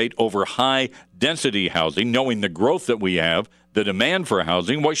this debate over high-density housing, knowing the growth that we have, the demand for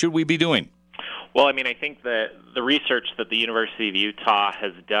housing? What should we be doing? Well, I mean, I think that the research that the University of Utah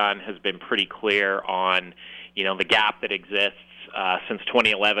has done has been pretty clear on, the gap that exists. Since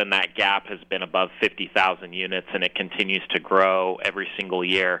 2011, that gap has been above 50,000 units, and it continues to grow every single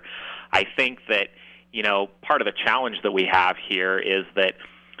year. I think that, part of the challenge that we have here is that,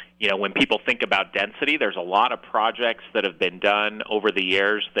 when people think about density, there's a lot of projects that have been done over the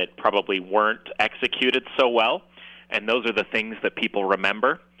years that probably weren't executed so well, and those are the things that people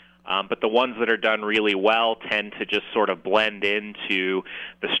remember. But the ones that are done really well tend to just sort of blend into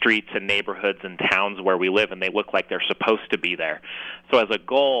the streets and neighborhoods and towns where we live, and they look like they're supposed to be there. So as a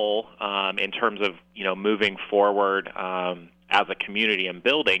goal, in terms of, moving forward as a community and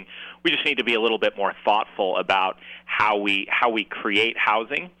building, we just need to be a little bit more thoughtful about how we create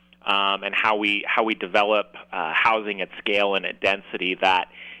housing and how we develop housing at scale and at density that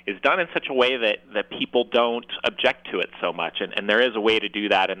is done in such a way that people don't object to it so much. And there is a way to do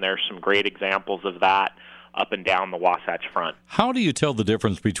that, and there's some great examples of that up and down the Wasatch Front. How do you tell the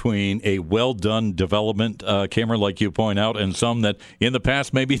difference between a well-done development, Cameron, like you point out, and some that in the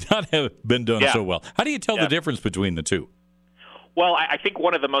past maybe not have been done so well? How do you tell the difference between the two? Well, I think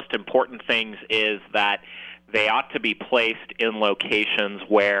one of the most important things is that they ought to be placed in locations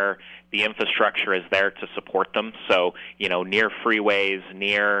where the infrastructure is there to support them. So, near freeways,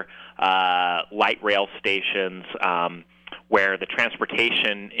 near light rail stations, where the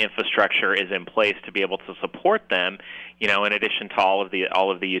transportation infrastructure is in place to be able to support them, in addition to all of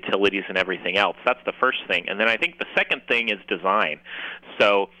the utilities and everything else. That's the first thing. And then I think the second thing is design.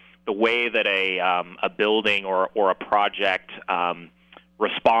 So the way that a building or a project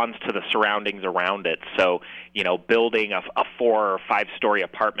responds to the surroundings around it. So, building a 4 or 5 story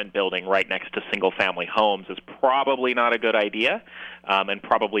apartment building right next to single-family homes is probably not a good idea, and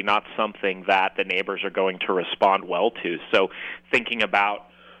probably not something that the neighbors are going to respond well to. So, thinking about,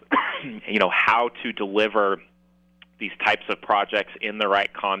 how to deliver these types of projects in the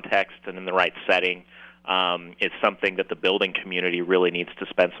right context and in the right setting is something that the building community really needs to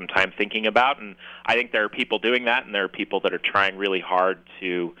spend some time thinking about. And I think there are people doing that, and there are people that are trying really hard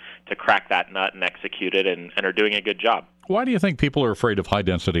to crack that nut and execute it, and are doing a good job. Why do you think people are afraid of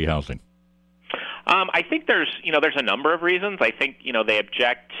high-density housing? I think there's a number of reasons. I think, they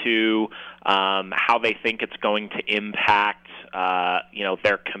object to how they think it's going to impact,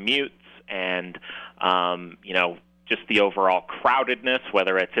 their commutes and, just the overall crowdedness,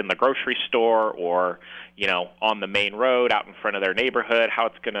 whether it's in the grocery store or, on the main road out in front of their neighborhood, how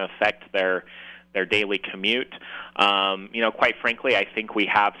it's going to affect their daily commute. Quite frankly, I think we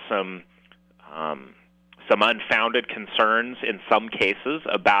have some unfounded concerns in some cases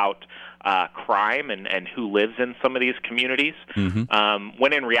about crime and who lives in some of these communities. Mm-hmm.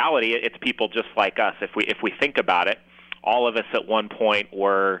 When in reality, it's people just like us. If we think about it, all of us at one point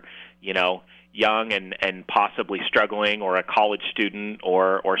were, young and possibly struggling, or a college student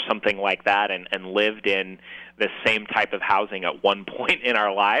or something like that, and lived in the same type of housing at one point in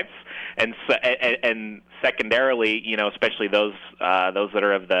our lives. And so, and secondarily, especially those that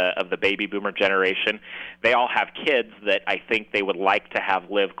are of the baby boomer generation, they all have kids that I think they would like to have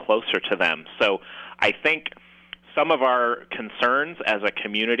live closer to them. So I think some of our concerns as a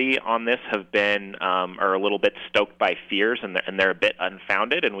community on this have been are a little bit stoked by fears, and they're a bit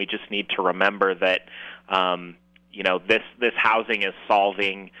unfounded. And we just need to remember that this housing is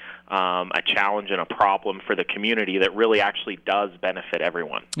solving a challenge and a problem for the community that really actually does benefit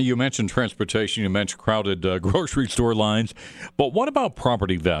everyone. You mentioned transportation. You mentioned crowded grocery store lines. But what about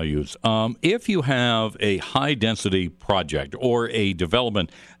property values? If you have a high-density project or a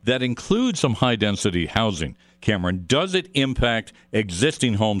development that includes some high-density housing, Cameron, does it impact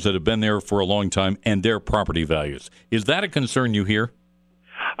existing homes that have been there for a long time and their property values? Is that a concern you hear?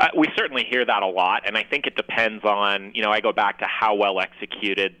 We certainly hear that a lot, and I think it depends on, I go back to how well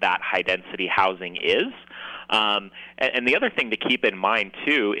executed that high-density housing is. And the other thing to keep in mind,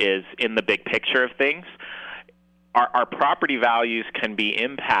 too, is in the big picture of things, our property values can be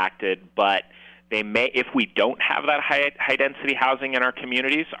impacted, but if we don't have that high density housing in our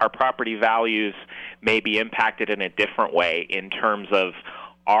communities, our property values may be impacted in a different way in terms of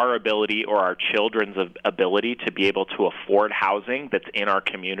our ability or our children's ability to be able to afford housing that's in our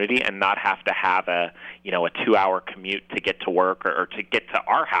community and not have to have a 2-hour commute to get to work or to get to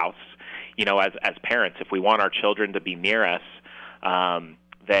our house. As parents, if we want our children to be near us,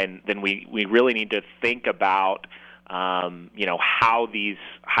 then we really need to think about how these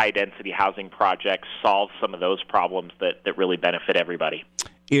high-density housing projects solve some of those problems that really benefit everybody.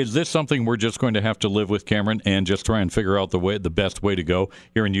 Is this something we're just going to have to live with, Cameron, and just try and figure out the best way to go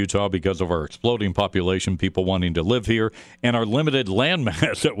here in Utah because of our exploding population, people wanting to live here, and our limited land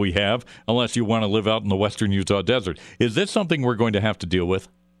mass that we have, unless you want to live out in the western Utah desert? Is this something we're going to have to deal with?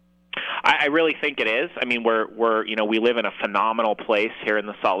 I really think it is. I mean, we live in a phenomenal place here in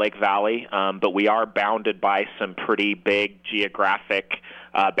the Salt Lake Valley, but we are bounded by some pretty big geographic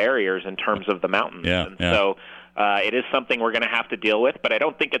barriers in terms of the mountains. So it is something we're going to have to deal with, but I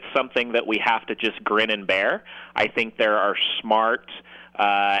don't think it's something that we have to just grin and bear. I think there are smart,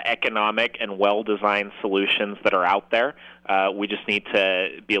 economic, and well-designed solutions that are out there. We just need to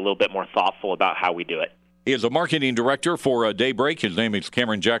be a little bit more thoughtful about how we do it. He is a marketing director for Daybreak. His name is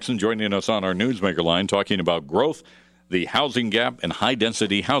Cameron Jackson, joining us on our Newsmaker line, talking about growth, the housing gap, and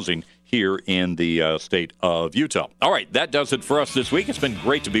high-density housing here in the state of Utah. All right, that does it for us this week. It's been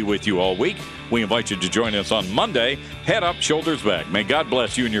great to be with you all week. We invite you to join us on Monday. Head up, shoulders back. May God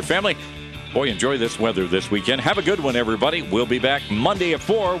bless you and your family. Boy, enjoy this weather this weekend. Have a good one, everybody. We'll be back Monday at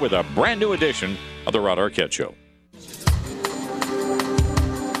 4 with a brand new edition of The Rod Arquette Show.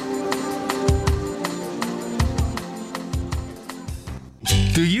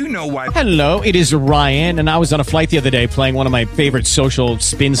 Do you know why? Hello, it is Ryan, and I was on a flight the other day playing one of my favorite social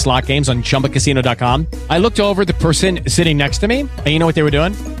spin slot games on ChumbaCasino.com. I looked over at the person sitting next to me, and you know what they were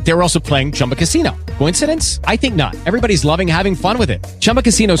doing? They were also playing Chumba Casino. Coincidence? I think not. Everybody's loving having fun with it. Chumba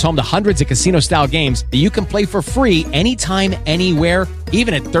Casino is home to hundreds of casino-style games that you can play for free anytime, anywhere,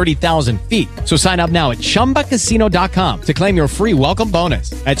 even at 30,000 feet. So sign up now at ChumbaCasino.com to claim your free welcome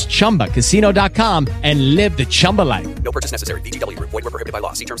bonus. That's ChumbaCasino.com and live the Chumba life. No purchase necessary. VGW. Void where prohibited by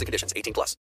law. See terms and conditions. 18+.